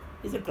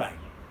 is a crime.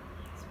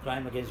 It's a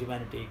crime against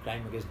humanity,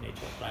 crime against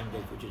nature, crime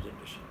against future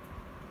generation.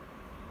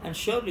 And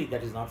surely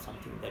that is not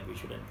something that we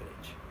should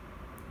encourage.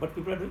 But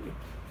people are doing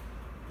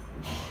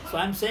it. So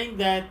I'm saying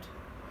that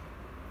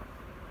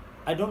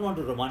I don't want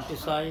to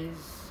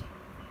romanticize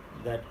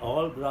that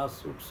all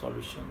grassroots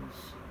solutions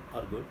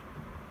are good.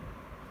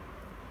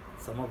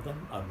 Some of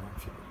them are not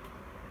so good.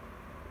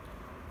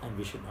 And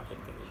we should not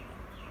encourage them.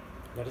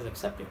 Let us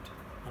accept it.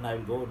 And I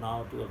will go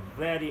now to a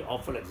very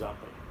awful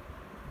example.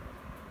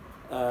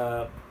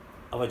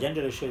 Our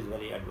gender ratio is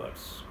very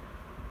adverse.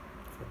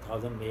 For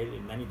 1,000 male,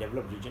 in many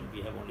developed regions,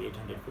 we have only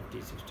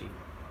 850, 60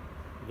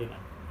 women,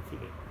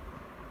 female.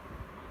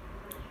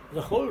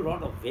 There's a whole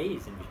lot of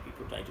ways in which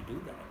people try to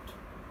do that.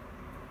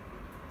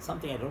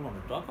 Something I don't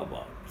want to talk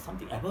about,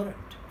 something aberrant,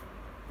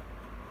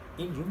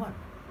 inhuman,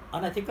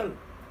 unethical.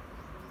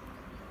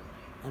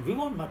 And we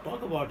won't not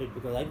talk about it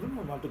because I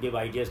don't want to give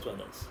ideas to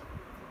others.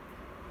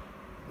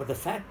 But the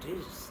fact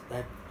is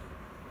that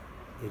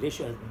the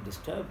ratio has been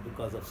disturbed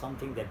because of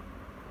something that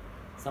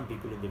some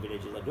people in the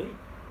villages are doing.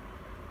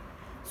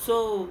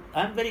 So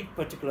I'm very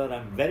particular,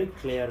 I'm very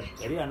clear,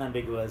 very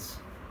unambiguous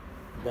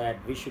that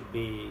we should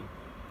be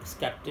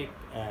skeptic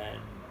and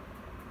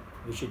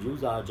we should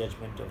use our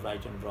judgment of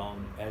right and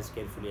wrong as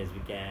carefully as we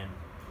can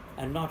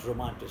and not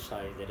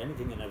romanticize that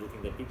anything and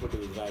everything that people do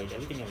is right,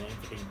 everything and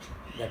anything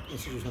that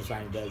institutional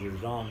science does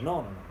is wrong.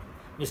 No.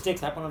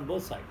 Mistakes happen on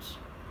both sides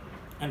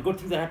and good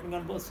things are happening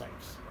on both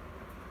sides.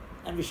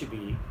 And we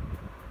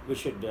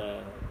should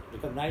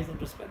recognize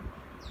and respect.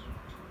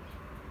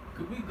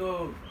 Could we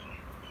go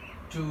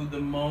to the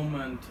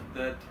moment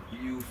that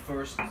you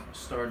first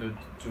started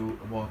to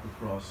walk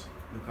across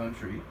the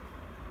country,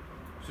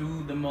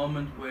 to the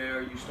moment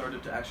where you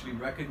started to actually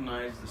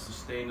recognize the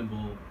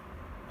sustainable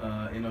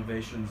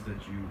innovations that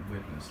you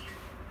witnessed?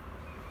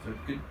 So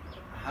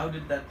how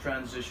did that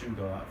transition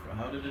go out?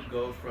 How did it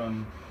go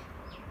from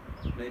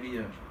maybe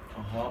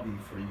a hobby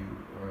for you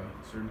or a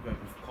certain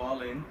type of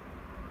calling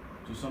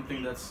to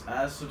something that's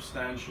as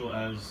substantial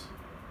as,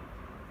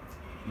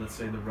 let's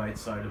say, the right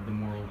side of the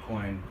moral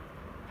coin,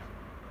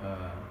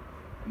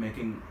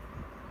 making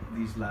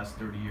these last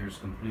 30 years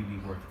completely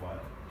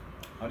worthwhile?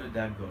 How did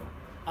that go?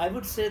 I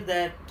would say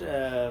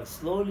that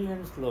slowly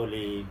and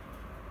slowly,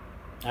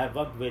 I've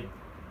worked with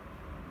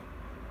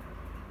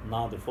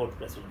now the 4th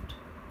president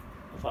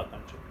of our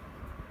country.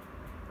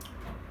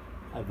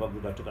 I've worked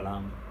with Dr.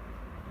 Kalam,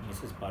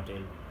 Mrs.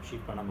 Patel, Shri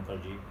Pranab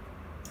Mukherjee,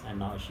 and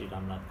now Shri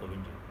Ramnath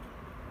Kovind.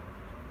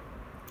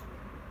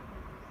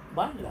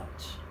 By and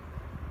large,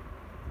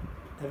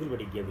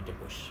 everybody gave it a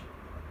push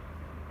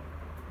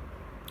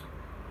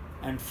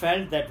and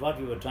felt that what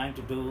we were trying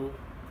to do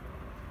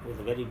was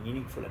a very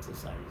meaningful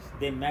exercise.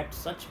 They met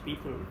such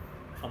people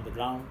from the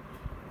ground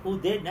who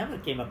they never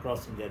came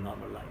across in their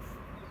normal life.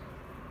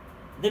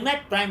 They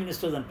met prime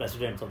ministers and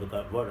presidents of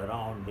the world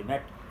around. They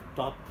met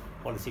top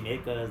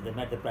policymakers. They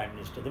met the prime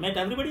minister. They met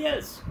everybody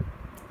else.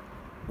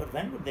 But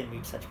when would they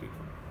meet such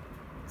people?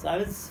 So I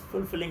was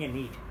fulfilling a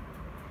need,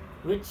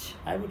 which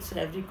I would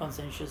say every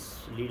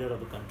conscientious leader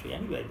of the country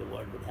anywhere in the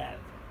world would have.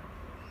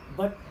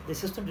 But the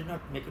system did not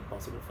make it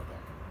possible for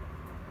them.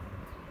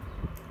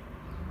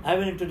 I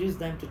will introduce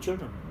them to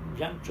children,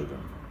 young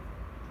children,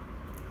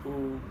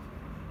 who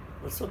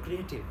were so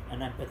creative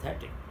and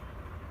empathetic,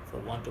 for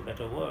want of a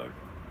better word,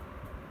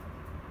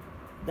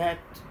 that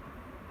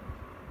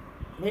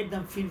made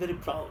them feel very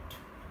proud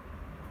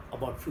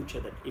about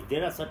future, that if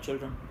there are such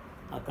children,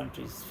 our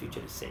country's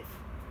future is safe,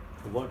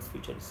 the world's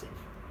future is safe.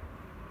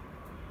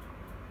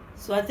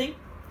 So I think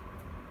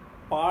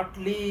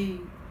partly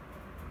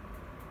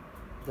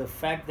the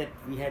fact that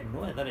we had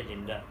no other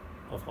agenda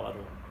of our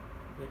own,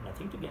 we had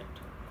nothing to get.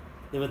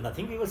 There was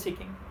nothing we were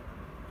seeking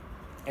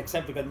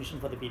except recognition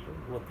for the people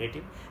who were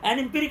creative, and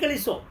empirically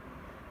so.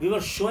 We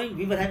were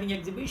having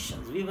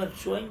exhibitions, we were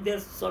showing their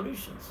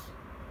solutions.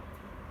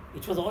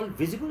 It was all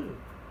visible.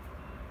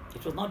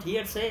 It was not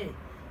hearsay.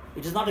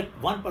 It is not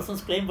one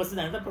person's claim versus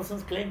another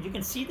person's claim. You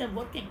can see them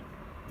working.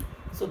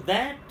 So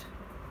that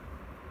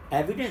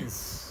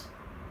evidence,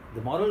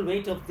 the moral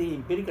weight of the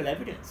empirical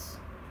evidence,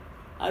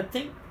 I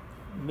think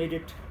made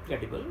it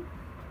credible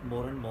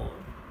more and more.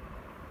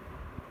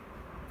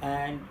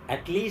 And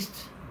at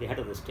least the head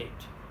of the state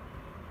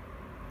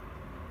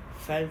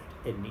felt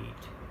a need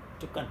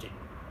to continue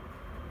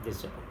this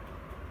support.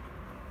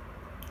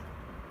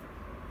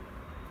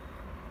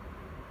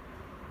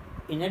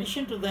 In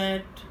addition to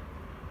that,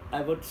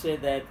 I would say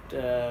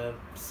that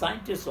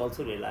scientists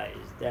also realize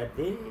that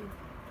they,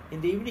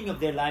 in the evening of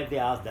their life, they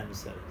ask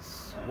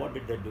themselves, what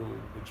did they do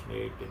which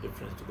made a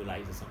difference to the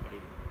lives of somebody?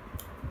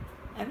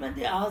 And when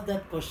they ask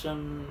that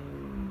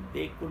question,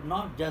 they could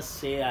not just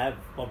say, I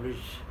have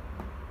published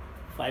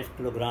 5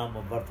 kilograms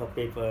of worth of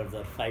papers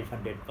or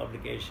 500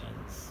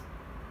 publications,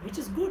 which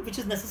is good, which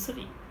is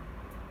necessary.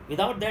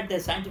 Without that, their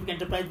scientific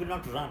enterprise will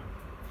not run.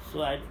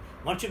 So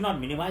one should not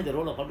minimize the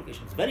role of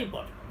publications. It's very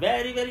important,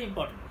 very, very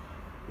important.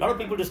 A lot of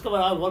people discover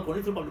our work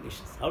only through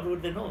publications. How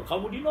would they know? How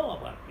would you know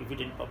our work if we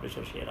didn't publish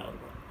or share our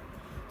work?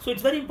 So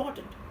it's very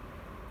important,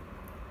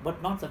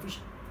 but not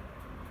sufficient.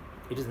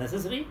 It is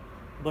necessary,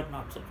 but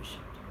not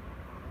sufficient.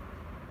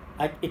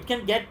 It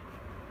can get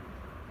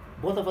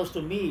both of us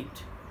to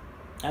meet,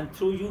 and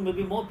through you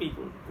maybe more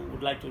people who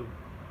would like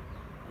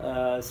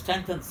to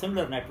strengthen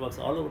similar networks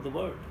all over the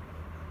world.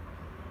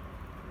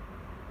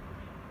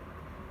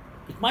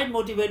 It might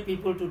motivate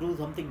people to do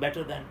something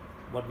better than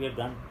what we have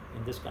done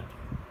in this country.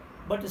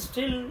 But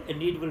still a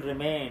need will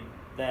remain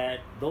that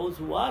those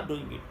who are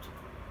doing it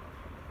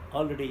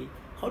already,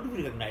 how do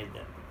we recognize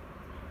them?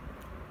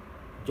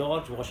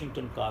 George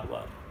Washington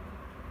Carver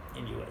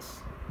in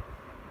US,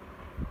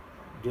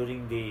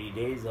 during the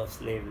days of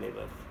slave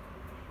labor,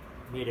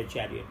 made a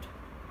chariot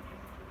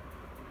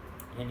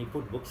and he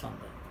put books on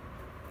them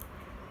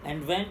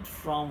and went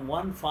from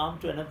one farm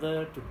to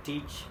another to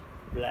teach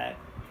black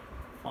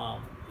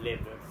farm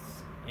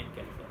laborers in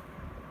California.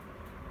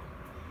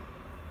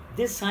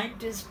 This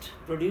scientist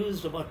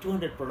produced about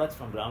 200 products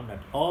from groundnut,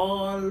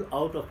 all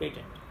out of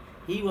patent.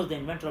 He was the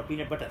inventor of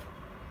peanut butter.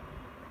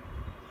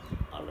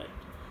 All right.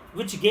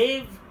 Which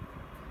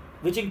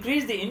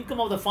increased the income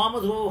of the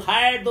farmers who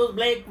hired those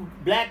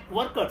black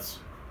workers.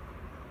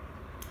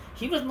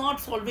 He was not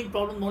solving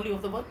problems only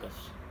of the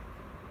workers.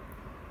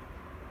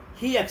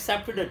 He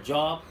accepted a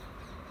job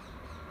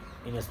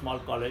in a small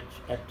college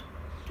at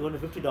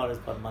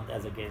 $250 per month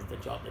as against the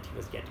job that he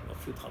was getting of a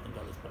few $1,000s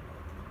per month.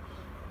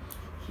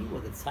 He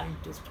was a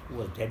scientist who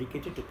was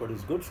dedicated to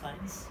produce good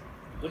science,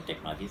 good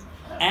technologies,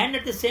 and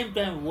at the same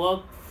time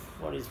work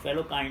for his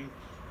fellow kind,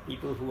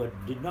 people who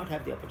did not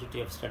have the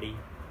opportunity of study,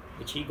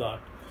 which he got,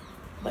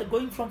 by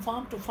going from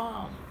farm to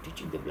farm,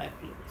 teaching the black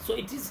people. So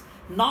it is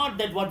not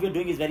that what we are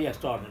doing is very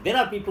extraordinary. There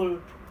are people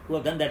who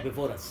have done that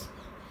before us.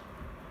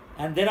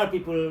 And there are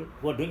people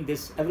who are doing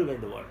this everywhere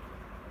in the world.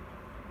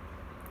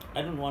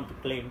 I don't want to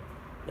claim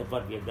that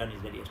what we have done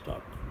is very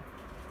extraordinary.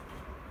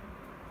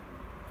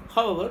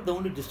 However, the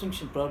only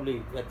distinction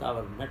probably that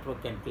our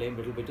network can claim a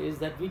little bit is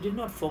that we did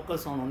not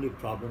focus on only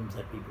problems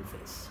that people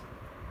face.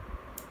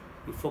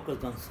 We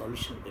focused on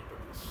solutions they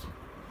produce.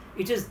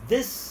 It is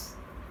this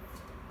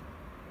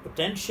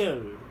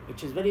potential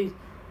which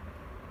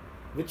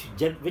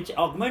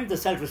augments the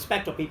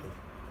self-respect of people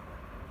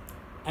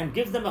and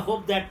gives them a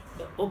hope that,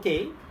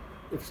 okay,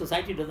 if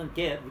society doesn't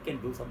care, we can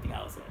do something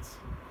ourselves.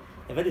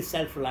 A very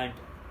self-reliant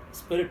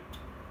spirit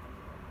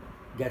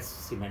gets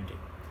cemented.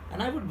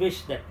 And I would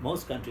wish that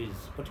most countries,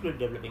 particularly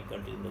developing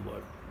countries in the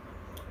world,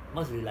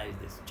 must realize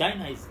this.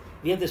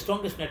 We have the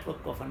strongest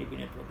network of honeybee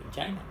network in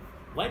China.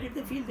 Why did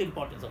they feel the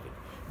importance of it?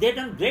 They had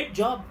done a great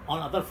job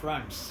on other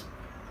fronts.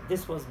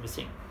 This was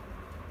missing.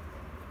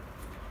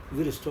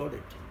 We restored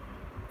it.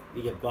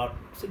 We have got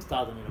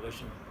 6,000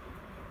 innovation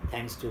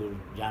thanks to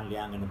John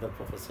Liang and other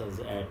professors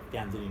at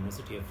Tianjin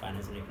University of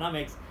Finance and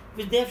Economics,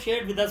 which they have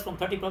shared with us from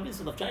 30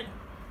 provinces of China.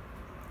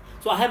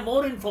 So I have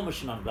more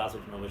information on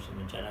grassroots innovation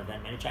in China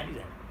than many Chinese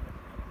have.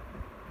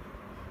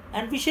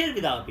 And we share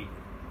with our people.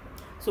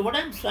 So what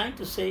I'm trying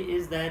to say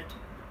is that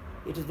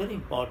it is very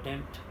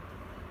important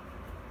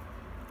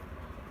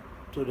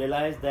to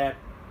realize that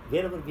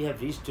wherever we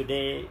have reached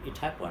today, it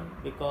happened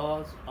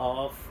because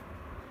of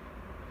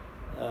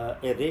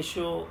a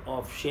ratio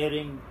of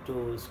sharing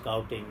to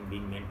scouting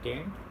being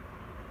maintained.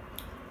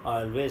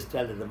 I always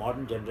tell that the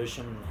modern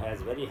generation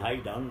has very high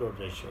download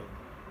ratio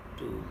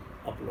to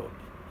upload.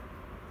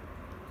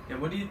 Yeah,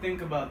 what do you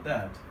think about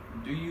that?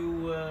 Do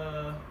you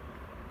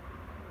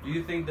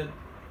think that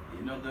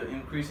the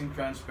increasing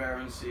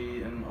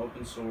transparency and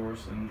open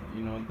source and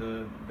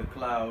the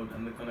cloud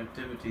and the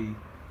connectivity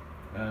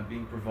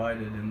being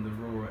provided in the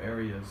rural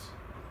areas,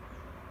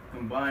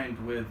 combined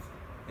with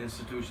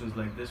institutions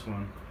like this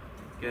one,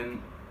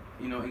 can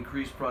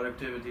increase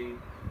productivity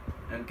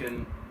and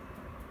can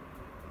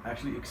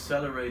actually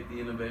accelerate the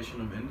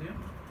innovation of India?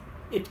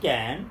 It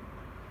can,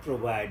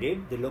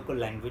 provided the local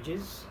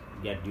languages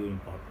get due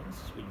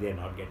importance, which they are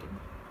not getting.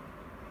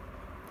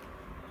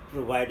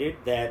 Provided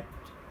that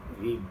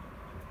we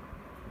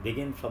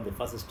begin from the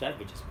first step,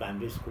 which is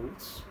primary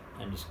schools,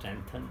 and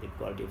strengthen the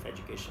quality of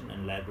education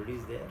and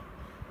libraries there.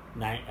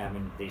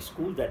 The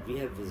schools that we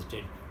have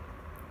visited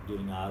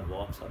during our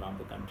walks around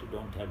the country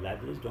don't have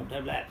libraries, don't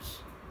have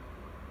labs.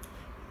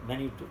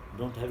 Many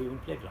don't have even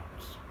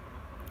playgrounds.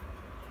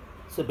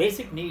 So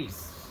basic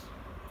needs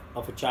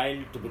of a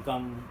child to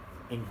become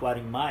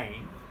inquiring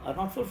mind are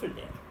not fulfilled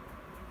there.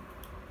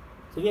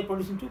 So we are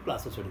producing two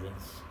classes of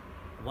citizens.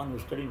 One who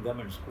study in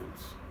government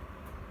schools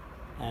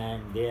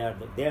and they are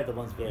the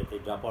ones where the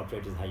dropout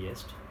rate is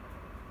highest,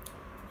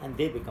 and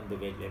they become the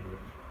wage laborer.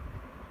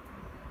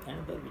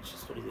 Another which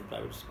studies in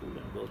private school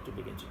and goes to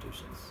big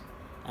institutions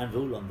and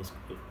rule on this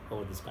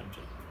over this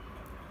country.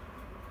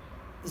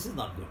 This is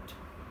not good.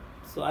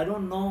 So I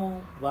don't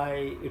know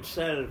by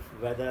itself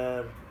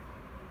whether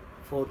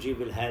 4G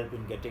will help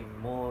in getting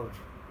more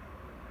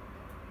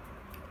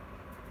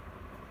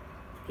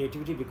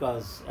creativity,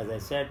 because as I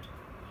said,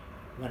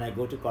 when I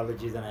go to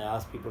colleges and I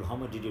ask people how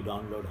much did you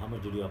download, how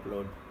much did you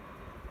upload,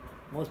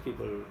 most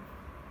people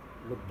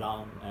look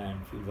down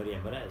and feel very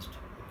embarrassed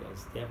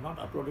because they have not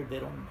uploaded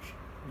their own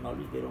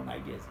knowledge, their own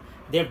ideas.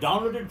 They have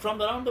downloaded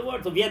from around the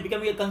world. So we are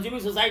becoming a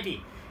consuming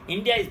society.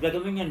 India is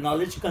becoming a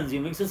knowledge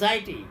consuming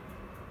society.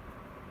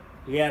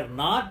 We are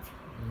not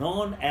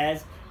known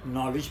as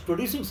knowledge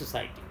producing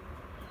society.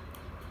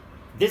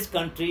 This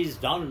country's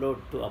download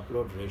to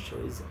upload ratio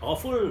is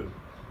awful.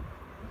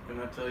 Can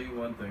I tell you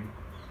one thing?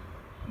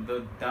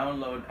 The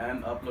download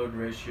and upload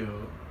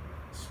ratio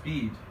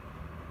speed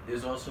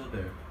is also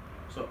there.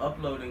 So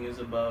uploading is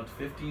about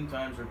 15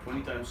 times or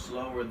 20 times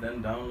slower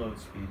than download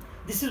speed.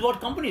 This is what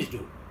companies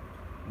do.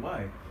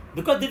 Why?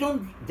 Because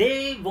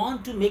they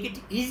want to make it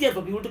easier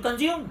for people to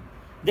consume.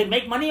 They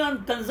make money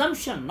on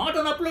consumption, not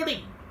on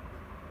uploading.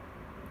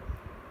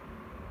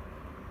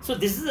 So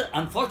this is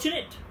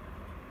unfortunate.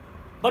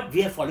 But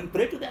we are falling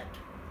prey to that.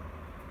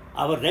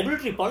 Our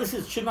regulatory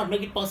policies should not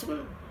make it possible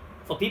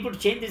for people to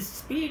change these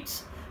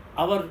speeds.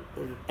 Our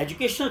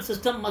educational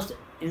system must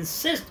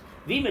insist.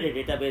 We made a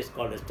database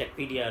called as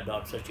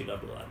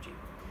techpedia.searchy.org.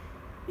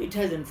 It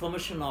has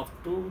information of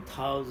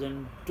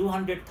 200,000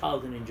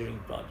 engineering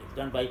projects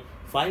done by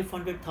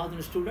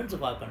 500,000 students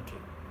of our country.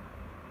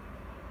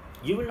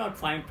 You will not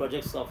find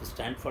projects of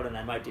Stanford and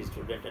MIT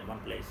student at one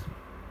place,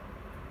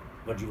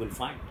 but you will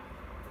find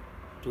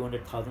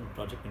 200,000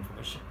 project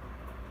information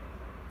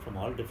from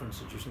all different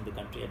institutions in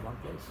the country at one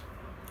place.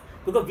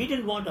 Because we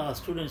didn't want our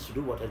students to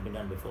do what has been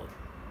done before.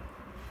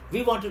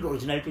 We wanted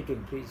originality to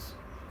increase.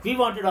 We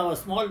wanted our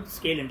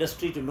small-scale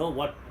industry to know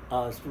what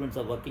our students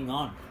are working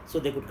on so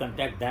they could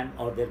contact them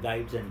or their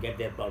guides and get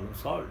their problem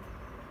solved.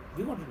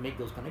 We wanted to make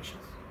those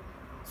connections.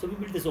 So we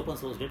built this open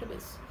source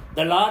database.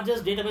 The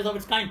largest database of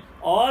its kind.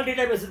 All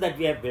databases that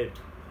we have built,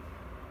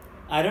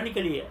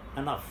 ironically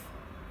enough,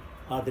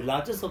 are the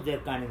largest of their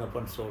kind in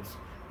open source.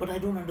 But I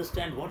don't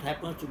understand what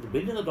happens to the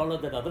billions of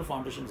dollars that other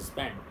foundations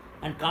spend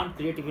and can't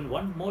create even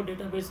one more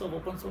database of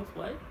open source.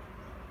 Why?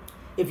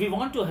 If we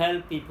want to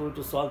help people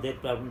to solve their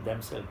problem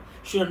themselves,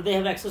 shouldn't they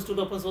have access to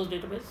the open source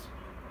database?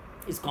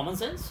 It's common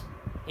sense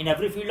in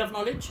every field of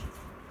knowledge.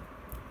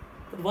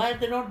 But why are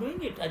they not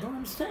doing it? I don't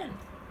understand.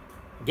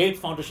 Gates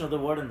Foundation of the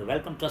world and the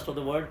Wellcome Trust of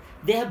the world,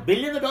 they have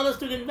billions of dollars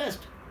to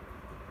invest.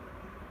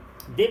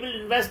 They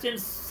will invest in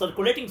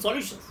circulating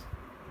solutions.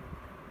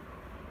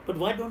 But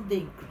why don't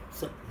they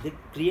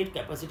create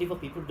capacity for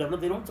people to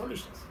develop their own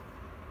solutions?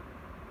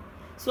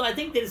 So I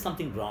think there is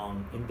something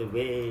wrong in the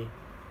way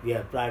we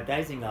are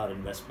prioritizing our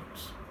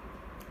investments.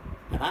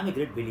 And I'm a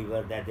great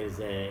believer that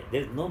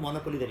there's no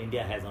monopoly that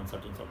India has on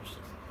certain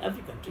solutions.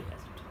 Every country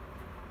has it.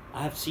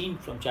 I have seen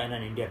from China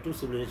and India, two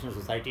civilizational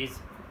societies,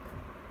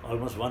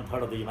 almost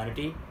 1/3 of the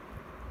humanity.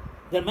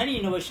 There are many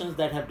innovations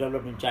that have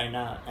developed in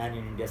China and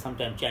in India.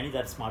 Sometimes Chinese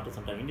are smarter,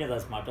 sometimes Indians are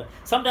smarter.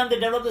 Sometimes they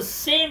develop the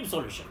same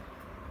solution.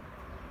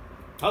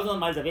 Thousands of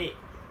miles away.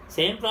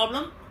 Same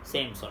problem,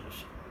 same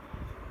solution.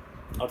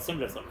 Or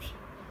similar solution.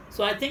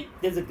 So I think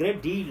there's a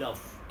great deal of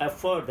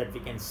effort that we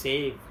can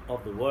save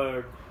of the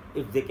world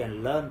if they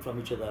can learn from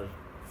each other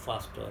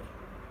faster,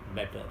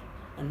 better,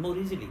 and more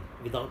easily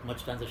without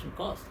much transaction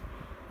cost.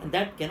 And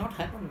that cannot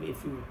happen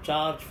if you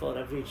charge for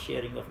every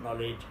sharing of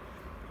knowledge,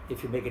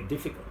 if you make it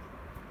difficult.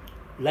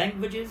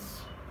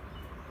 Languages,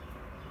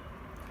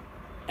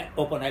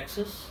 open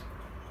access,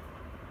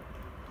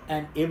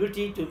 and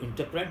ability to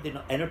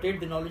annotate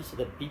the knowledge so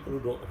that people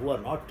who are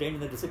not trained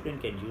in the discipline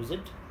can use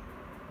it,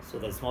 so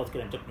that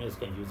small-scale entrepreneurs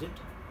can use it,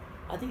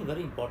 I think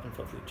very important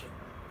for future.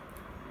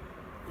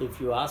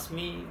 If you ask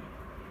me,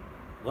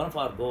 one of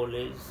our goals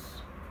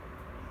is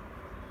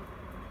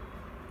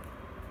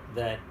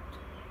that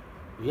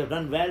we have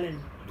done well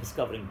in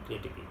discovering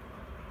creativity.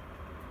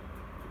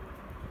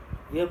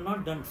 We have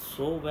not done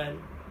so well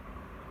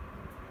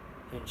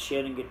in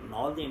sharing it in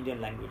all the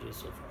Indian languages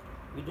so far.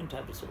 We didn't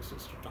have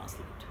resources to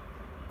translate.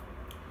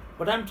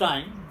 But I'm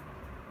trying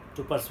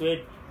to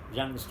persuade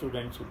young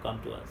students who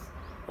come to us,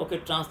 okay,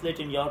 translate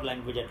in your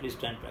language at least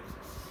 10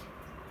 practices,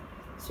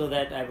 so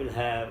that I will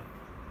have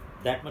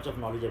that much of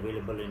knowledge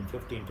available in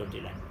 15,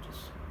 20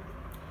 languages.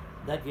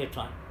 That we are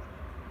trying.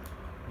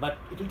 But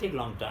it will take a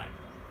long time.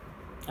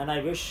 And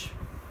I wish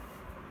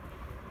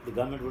the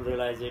government would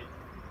realize it,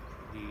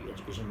 the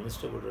education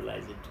minister would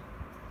realize it,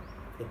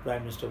 the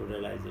prime minister would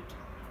realize it,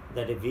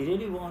 that if we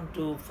really want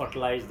to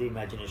fertilize the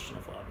imagination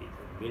of our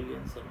people,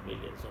 billions and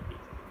millions of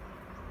people,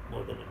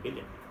 more than 1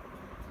 billion,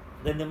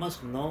 then they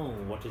must know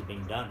what is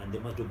being done and they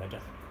must do better.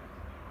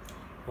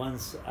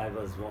 Once I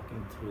was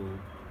walking through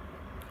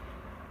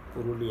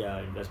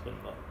Purulia in West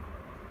Bengal.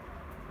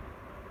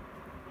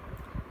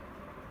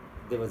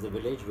 there was a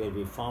village where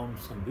we found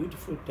some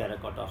beautiful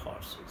terracotta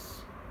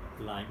horses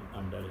lying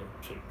under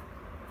a tree.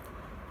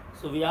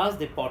 So we asked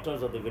the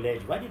potters of the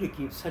village, why did you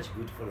keep such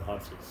beautiful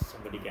horses?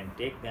 Somebody can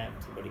take them,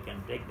 somebody can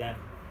break them.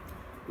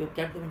 We have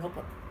kept them in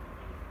open.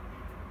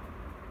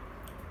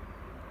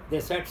 They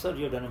said, sir,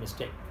 you have done a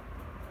mistake.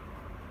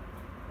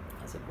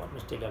 I said, what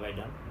mistake have I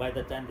done? By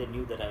the time they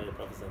knew that I was a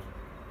professor.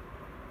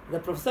 The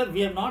professor,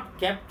 we have not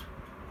kept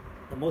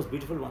the most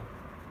beautiful one.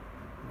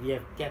 We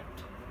have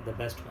kept the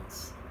best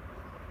ones.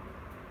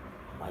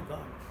 Oh my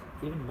God,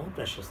 even more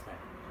precious than.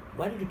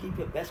 Why did you keep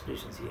your best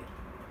creations here?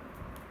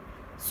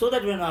 So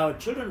that when our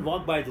children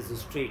walk by this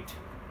street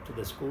to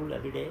the school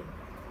every day,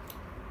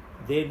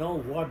 they know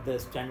what the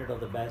standard of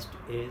the best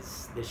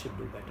is. They should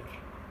do better.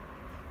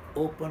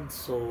 Open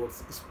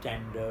source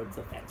standards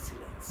of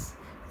excellence.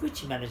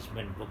 Which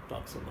management book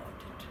talks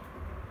about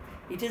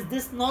it? It is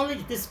this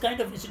knowledge, this kind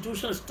of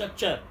institutional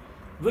structure,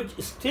 which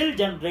still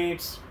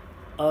generates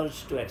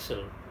urge to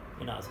excel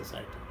in our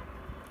society,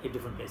 in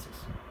different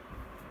places.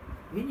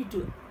 We need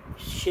to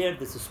share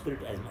this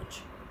spirit as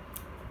much.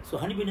 So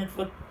Honeybee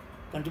Network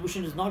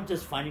contribution is not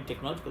just finding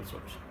technological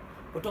solutions,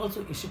 but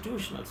also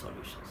institutional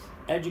solutions,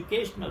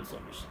 educational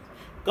solutions,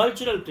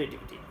 cultural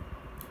creativity.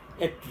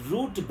 A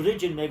root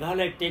bridge in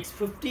Meghalaya takes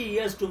 50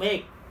 years to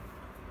make.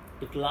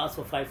 It lasts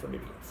for 500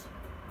 years.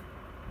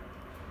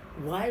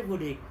 Why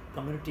would a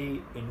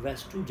community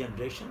invest 2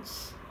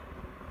 generations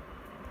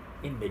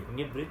in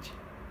making a bridge?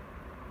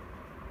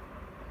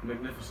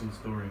 Magnificent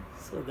story.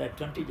 So that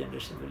 20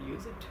 generations will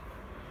use it.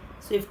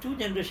 So if 2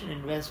 generations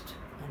invest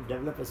and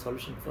develop a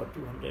solution for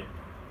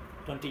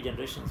 220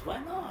 generations,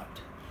 why not?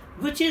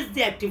 Which is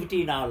the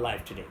activity in our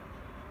life today?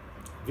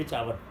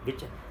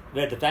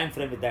 Where the time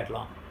frame is that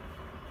long?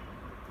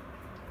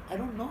 I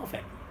don't know of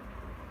any.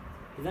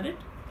 Isn't it?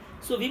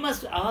 So we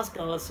must ask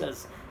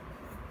ourselves,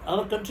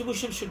 our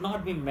contribution should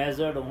not be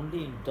measured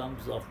only in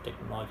terms of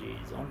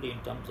technologies, only in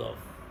terms of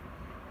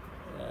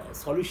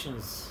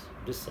solutions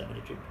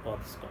disseminated or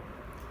discovered.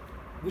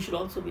 We should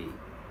also be,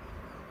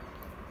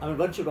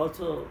 one should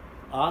also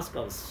ask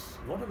us,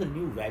 what are the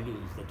new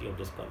values that you have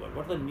discovered?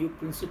 What are the new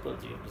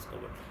principles you have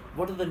discovered?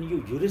 What are the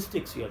new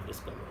heuristics you have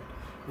discovered?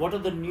 What are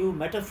the new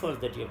metaphors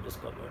that you have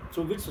discovered?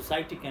 Through which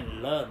society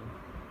can learn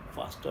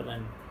faster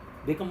and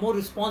become more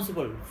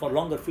responsible for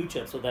longer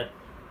future, so that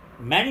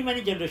many,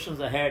 many generations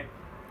ahead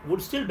would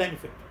still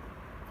benefit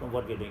from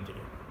what we are doing today.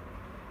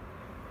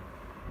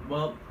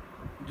 Well,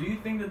 do you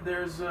think that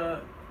there's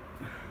a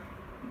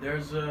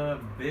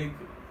big,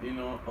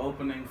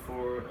 opening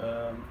for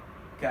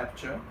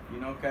CAPTCHA?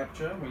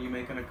 CAPTCHA, when you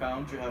make an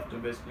account, you have to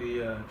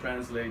basically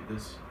translate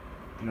this,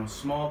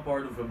 small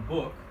part of a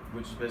book,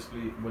 which is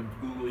basically what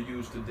Google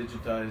used to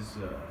digitize,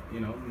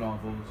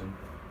 novels and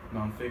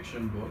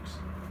non-fiction books.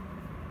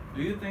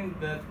 Do you think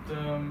that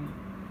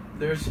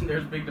there's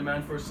big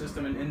demand for a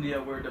system in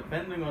India where,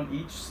 depending on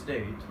each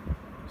state,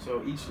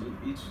 so each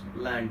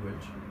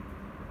language,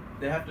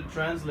 they have to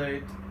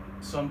translate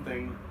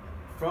something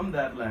from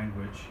that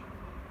language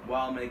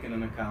while making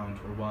an account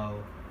or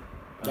while...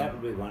 That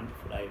would be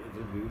wonderful. It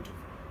would be beautiful.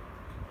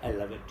 I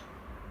love it.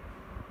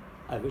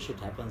 I wish it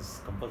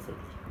happens compulsorily,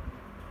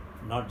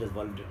 not just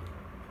voluntarily.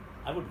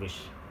 I would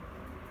wish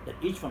that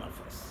each one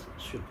of us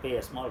should pay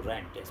a small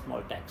rent, a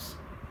small tax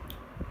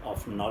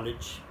of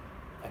knowledge,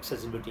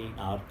 accessibility in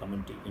our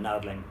community, in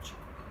our language.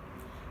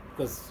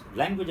 Because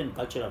language and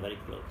culture are very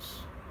close.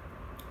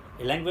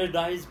 A language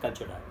dies,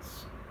 culture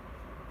dies.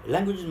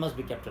 Languages must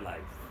be kept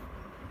alive.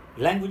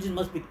 Languages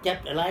must be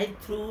kept alive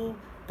through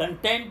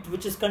content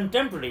which is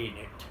contemporary in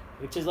it,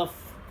 which is of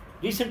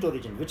recent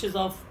origin, which is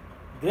of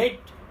great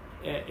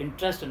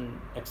interest and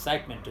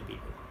excitement to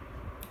people.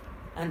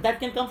 And that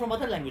can come from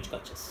other language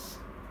cultures,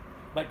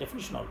 by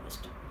definition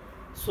almost.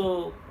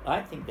 So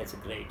I think that's a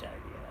great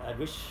idea. I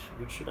wish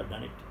we should have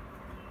done it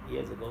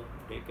years ago,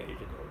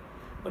 decades ago,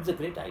 but it's a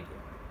great idea.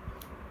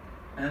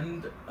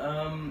 And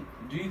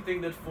do you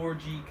think that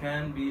 4G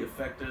can be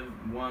effective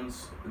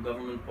once the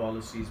government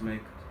policies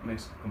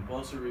makes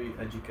compulsory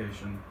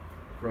education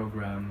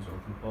programs or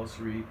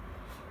compulsory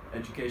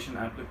education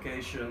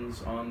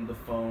applications on the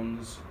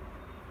phones,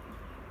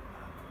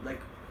 like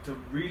to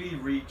really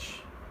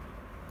reach?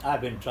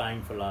 I've been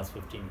trying for the last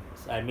 15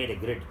 years. I made a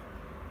grid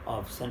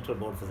of Central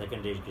Board for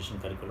Secondary Education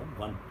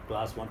curriculum,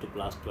 class 1 to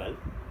class 12,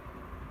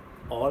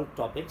 all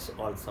topics,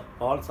 all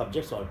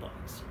subjects, all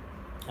topics.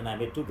 And I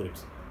made 2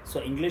 grids.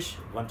 So English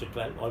 1 to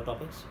 12, all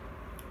topics.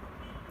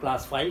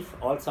 Class 5,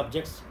 all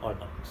subjects, all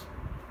topics.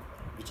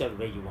 Whichever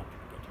way you want to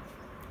get it.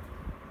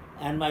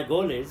 And my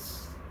goal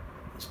is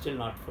still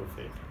not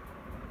fulfilled.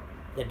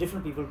 That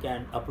different people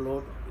can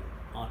upload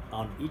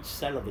on each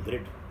cell of the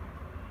grid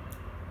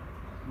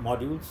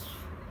modules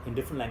in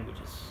different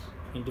languages,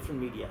 in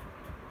different media,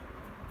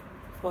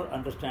 for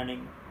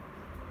understanding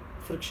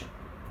friction,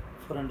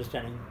 for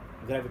understanding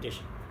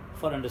gravitation,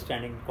 for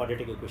understanding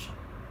quadratic equation.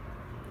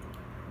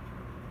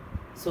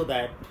 So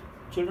that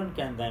children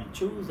can then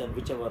choose, and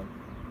whichever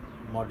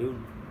module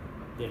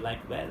they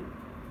like well,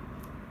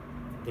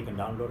 they can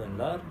download and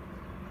learn.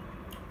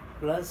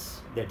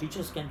 Plus, their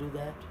teachers can do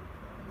that.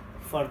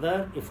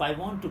 further, if I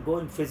want to go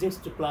in physics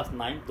to class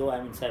 9, though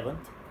I'm in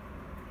 7th,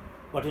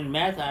 but in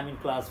math I'm in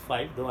class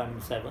 5, though I'm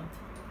in 7th,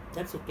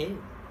 that's okay.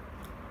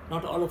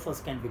 Not all of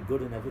us can be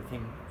good in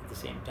everything at the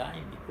same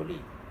time,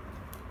 equally.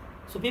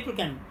 So people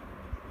can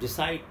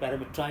decide,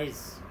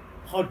 parameterize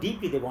how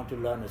deeply they want to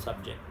learn a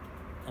subject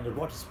and at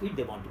what speed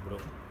they want to grow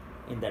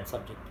in that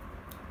subject,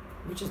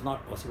 which is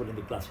not possible in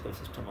the classical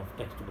system of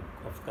textbook,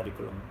 of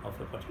curriculum, of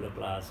a particular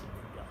class,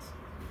 in class.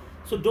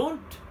 So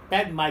don't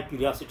peg my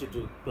curiosity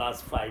to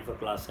class 5 or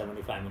class 7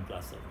 if I'm in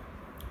class 7.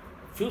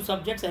 Few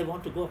subjects I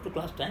want to go up to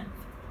class 10.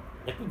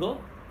 Let me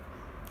go.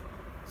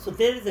 So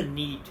there is a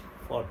need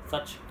for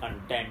such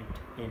content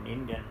in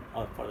Indian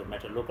or for the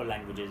matter local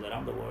languages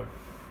around the world.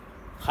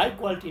 High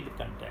quality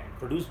content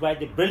produced by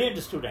the brilliant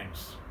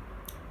students,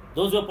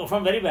 those who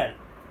perform very well.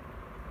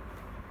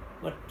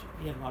 But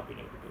we have not been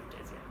able to do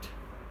it as yet.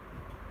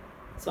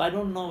 So I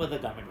don't know whether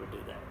the government will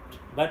do that,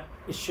 but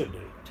it should do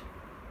it.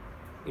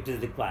 It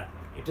is required.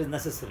 It is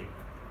necessary.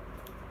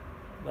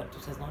 But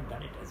it has not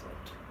done it as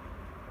yet.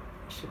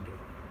 It should do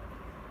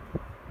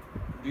it.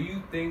 Do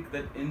you think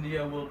that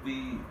India will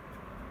be,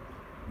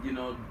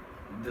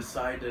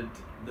 decided,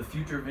 the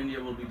future of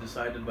India will be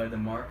decided by the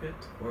market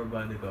or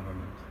by the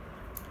government?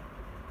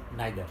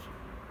 Neither.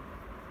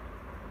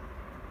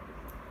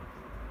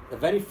 The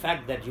very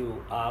fact that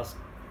you asked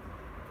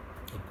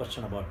a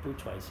question about two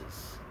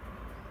choices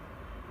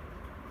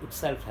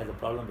itself has a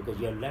problem, because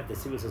you have left the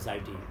civil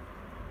society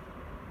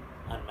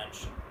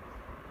unmentioned.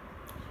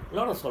 A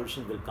lot of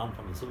solutions will come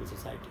from the civil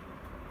society.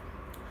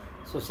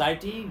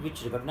 Society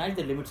which recognize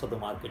the limits of the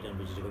market and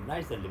which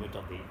recognize the limit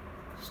of the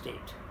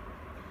state.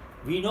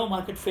 We know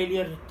market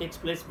failure takes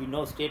place, we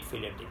know state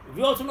failure takes place.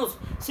 We also know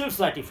civil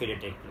society failure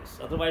takes place.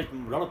 Otherwise,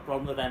 a lot of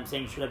problems that I am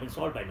saying should have been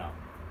solved by now.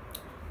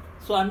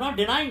 So I am not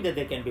denying that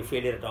there can be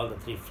failure at all the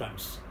three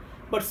fronts.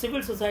 But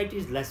civil society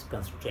is less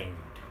constrained.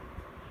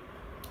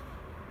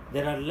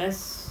 There are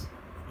less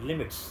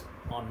limits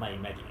on my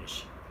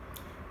imagination.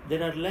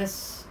 There are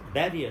less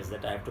barriers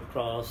that I have to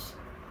cross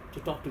to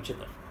talk to each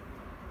other,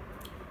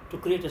 to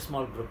create a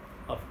small group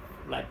of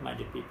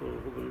like-minded people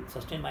who will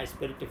sustain my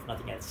spirit if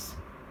nothing else.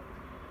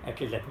 At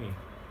least let me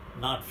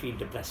not feel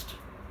depressed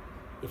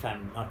if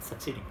I'm not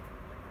succeeding.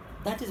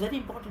 That is very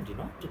important,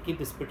 to keep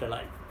the spirit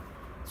alive.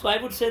 So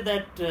I would say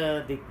that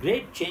the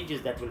great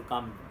changes that will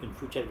come in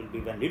future will be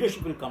when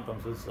leadership will come from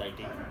civil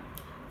society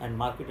and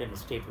market and the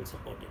state will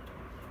support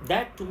it.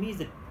 That to me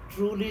is a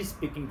truly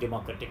speaking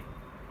democratic,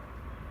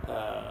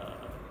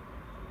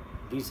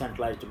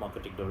 decentralized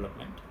democratic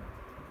development.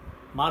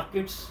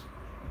 Markets,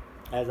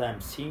 as I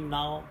am seeing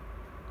now,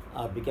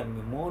 are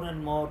becoming more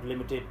and more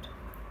limited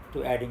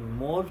to adding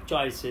more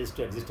choices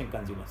to existing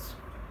consumers.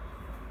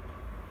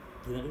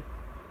 Isn't it?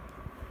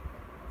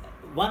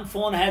 One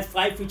phone has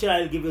 5 features,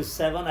 I will give you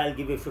 7, I will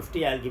give you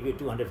 50, I will give you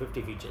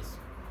 250 features.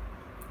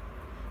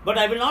 But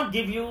I will not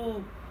give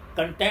you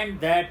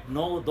content that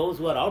those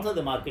who are out of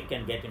the market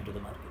can get into the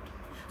market.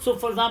 So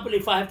for example,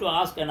 if I have to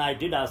ask, and I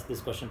did ask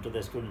this question to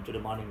the student today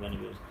morning when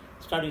he was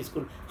starting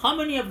school, how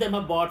many of them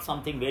have bought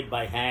something made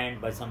by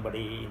hand by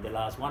somebody in the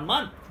last 1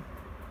 month?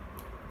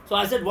 So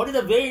I said, what is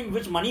the way in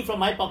which money from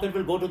my pocket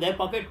will go to their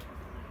pocket?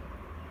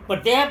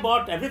 But they have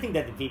bought everything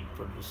that we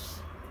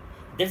produce.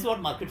 That's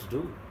what markets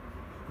do.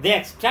 They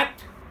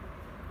extract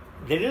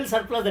the little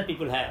surplus that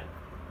people have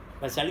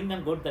by selling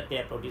them goods that they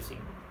are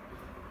producing.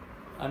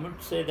 I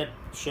won't say that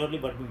surely,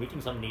 but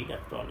meeting some need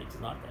after all, it's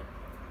not that.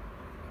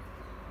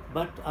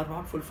 But are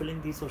not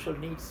fulfilling these social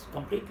needs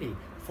completely.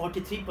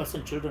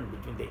 43% children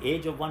between the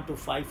age of 1 to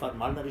 5 are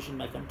malnourished in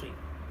my country.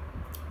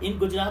 In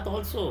Gujarat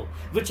also,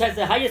 which has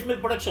the highest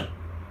milk production.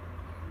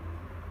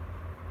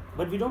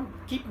 But we don't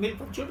keep milk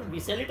for children, we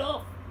sell it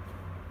off.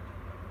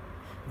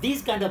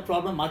 These kind of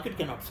problems market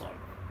cannot solve.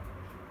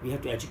 We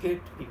have to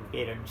educate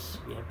parents,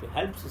 we have to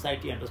help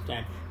society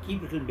understand,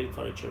 keep little milk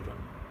for our children,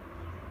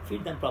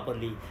 feed them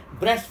properly,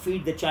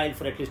 breastfeed the child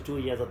for at least 2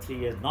 years or 3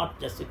 years, not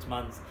just 6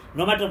 months,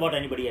 no matter what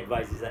anybody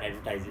advises and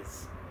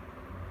advertises.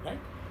 Right?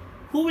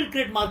 Who will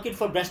create market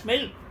for breast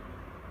milk?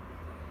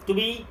 To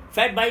be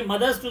fed by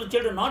mothers to the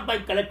children, not by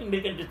collecting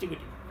milk and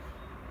distributing.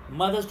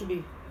 Mothers to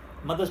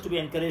be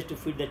encouraged to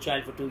feed their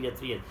child for 2 years,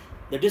 3 years.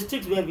 The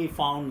districts where we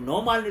found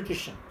no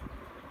malnutrition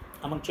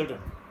among children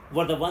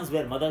were the ones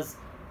where mothers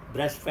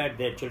breastfed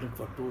their children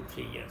for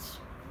 2-3 years.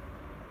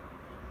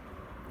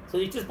 So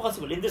it is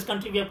possible. In this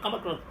country, we have come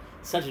across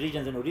such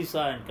regions in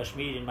Orissa and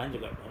Kashmir, in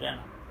Mahendragarh,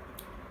 Haryana.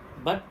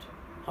 But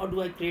how do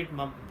I create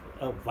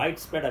a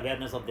widespread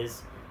awareness of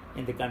this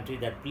in the country,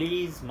 that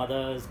please,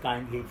 mothers,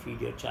 kindly feed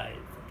your child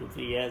for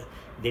 2-3 years.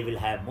 They will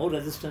have more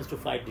resistance to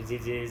fight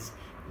diseases.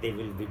 They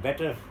will be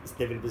better.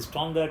 They will be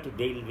stronger to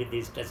deal with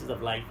these stresses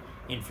of life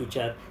in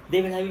future.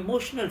 They will have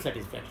emotional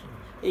satisfaction.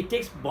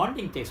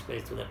 Bonding takes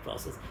place through that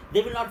process.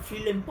 They will not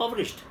feel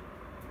impoverished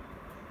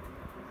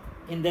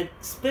in their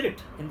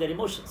spirit, in their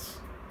emotions.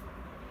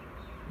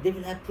 They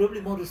will have probably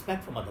more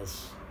respect for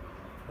mothers,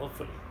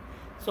 hopefully.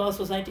 So our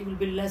society will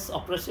be less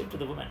oppressive to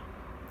the women,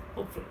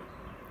 hopefully.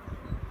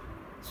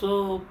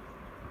 So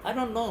I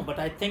don't know, but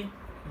I think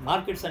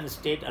Markets and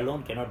state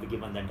alone cannot be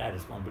given the entire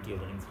responsibility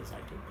of running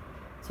society.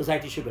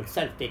 Society should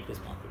itself take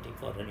responsibility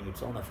for running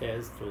its own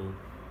affairs through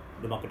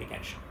democratic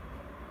action.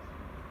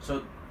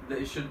 So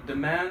they should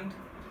demand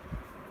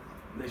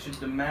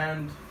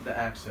the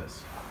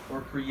access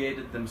or create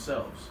it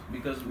themselves.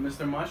 Because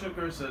Mr.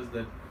 Mashokar says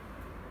that,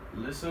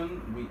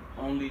 listen, we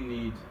only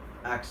need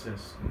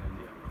access in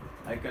India.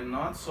 I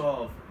cannot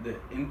solve the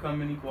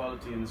income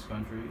inequality in this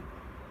country,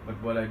 but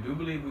what I do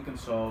believe we can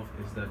solve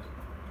is that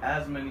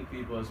as many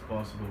people as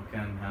possible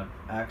can have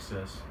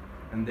access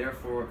and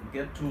therefore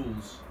get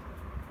tools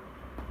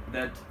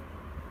that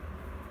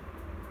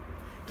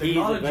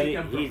technology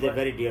can provide. He's a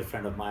very dear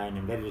friend of mine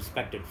and very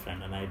respected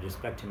friend, and I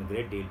respect him a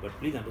great deal. But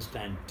please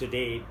understand,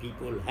 today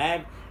people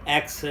have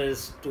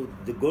access to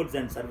the goods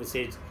and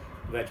services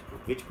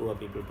which poor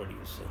people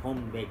produce. A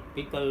homemade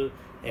pickle,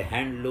 a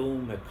hand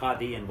loom, a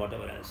khadi, and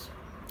whatever else.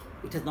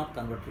 It is not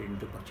converted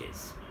into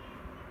purchase.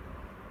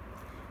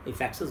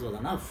 If access was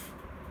enough,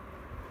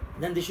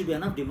 then there should be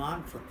enough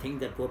demand for things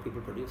that poor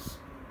people produce.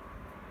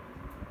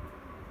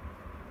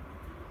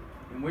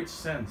 In which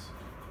sense?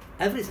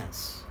 Every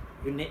sense.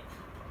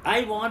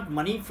 I want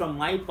money from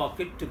my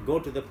pocket to go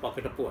to the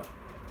pocket of poor,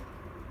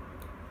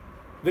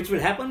 which will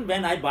happen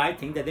when I buy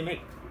things that they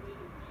make.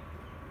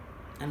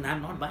 And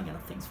I'm not buying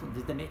enough things from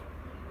this they make.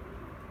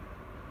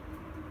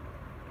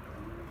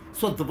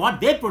 So what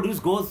they produce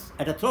goes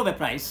at a throwaway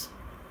price.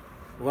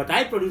 What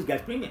I produce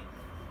gets premium.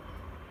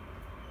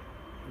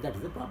 That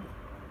is the problem.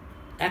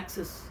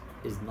 Access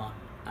is not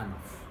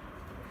enough.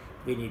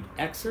 We need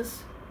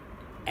access,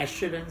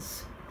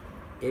 assurance,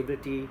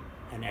 ability,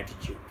 and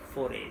attitude.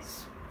 4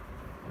 A's.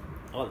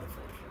 All the 4.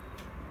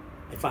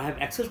 If I have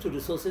access to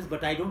resources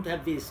but I don't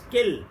have the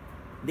skill,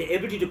 the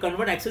ability to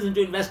convert access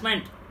into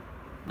investment,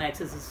 my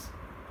access is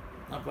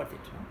not worth it.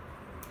 No?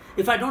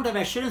 If I don't have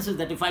assurances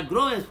that if I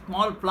grow a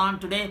small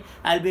plant today,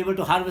 I'll be able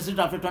to harvest it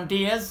after 20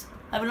 years,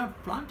 I will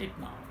not plant it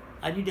now.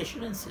 I need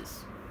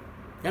assurances.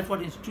 That's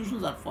what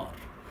institutions are for.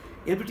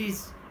 Ability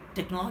is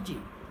technology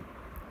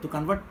to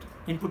convert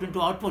input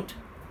into output.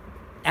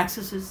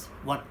 Access is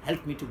what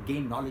helped me to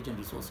gain knowledge and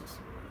resources.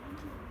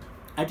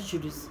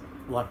 Attitude is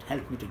what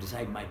helped me to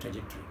decide my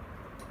trajectory.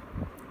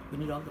 We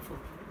need all the 4.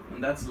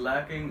 And that's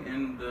lacking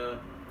in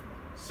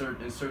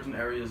certain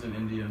areas in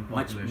Indian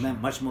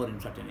population. Much more in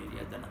certain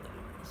areas than other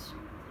areas.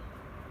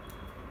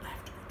 I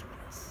have to go to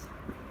class.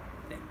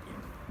 Thank you.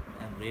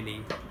 I'm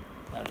really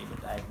sorry,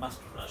 but I must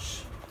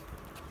rush.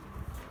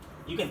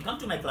 You can come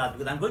to my class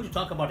because I'm going to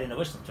talk about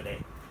innovations today.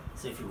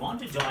 So if you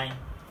want to join,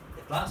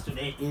 the class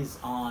today is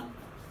on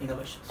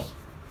innovations.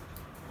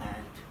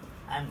 And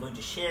I'm going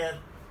to share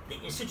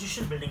the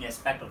institution building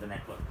aspect of the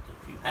network.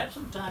 If you have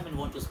some time and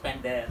want to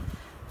spend there,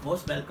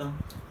 most welcome,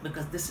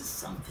 because this is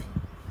something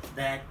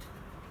that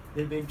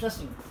will be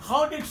interesting.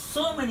 How did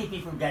so many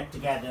people get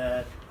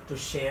together to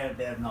share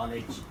their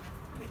knowledge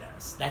with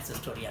us? That's the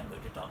story I'm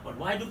going to talk about.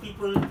 Why do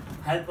people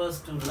help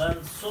us to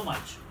learn so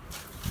much?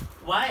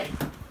 Why?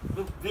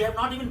 We have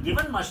not even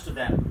given much to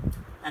them,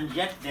 and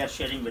yet they are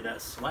sharing with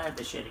us. Why are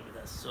they sharing with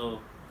us? So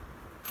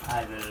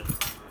I will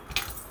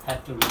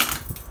have to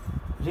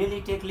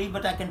really take leave,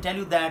 but I can tell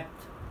you that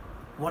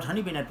what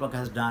Honeybee Network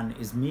has done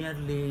is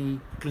merely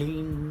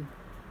clean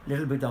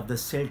little bit of the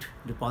silt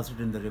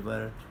deposited in the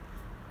river.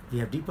 We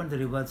have deepened the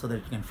river so that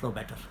it can flow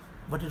better.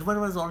 But the river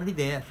was already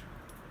there.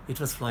 It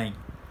was flowing.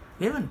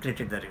 We haven't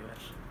created the river.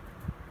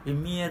 We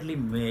merely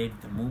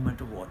made the movement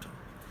of water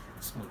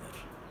smoother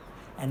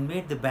and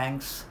made the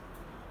banks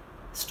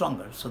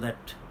stronger so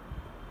that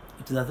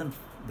it doesn't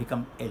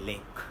become a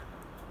lake.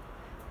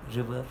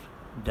 River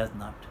does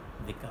not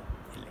become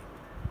a lake.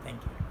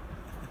 Thank you.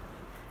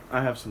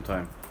 I have some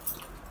time.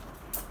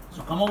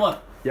 So come over.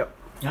 Yep.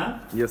 Yeah?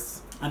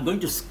 Yes. I'm going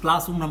to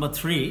classroom number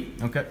 3.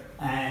 Okay.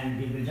 And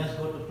we will just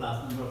go to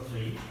class number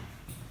 3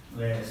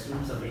 where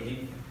students are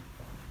waiting.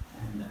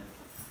 And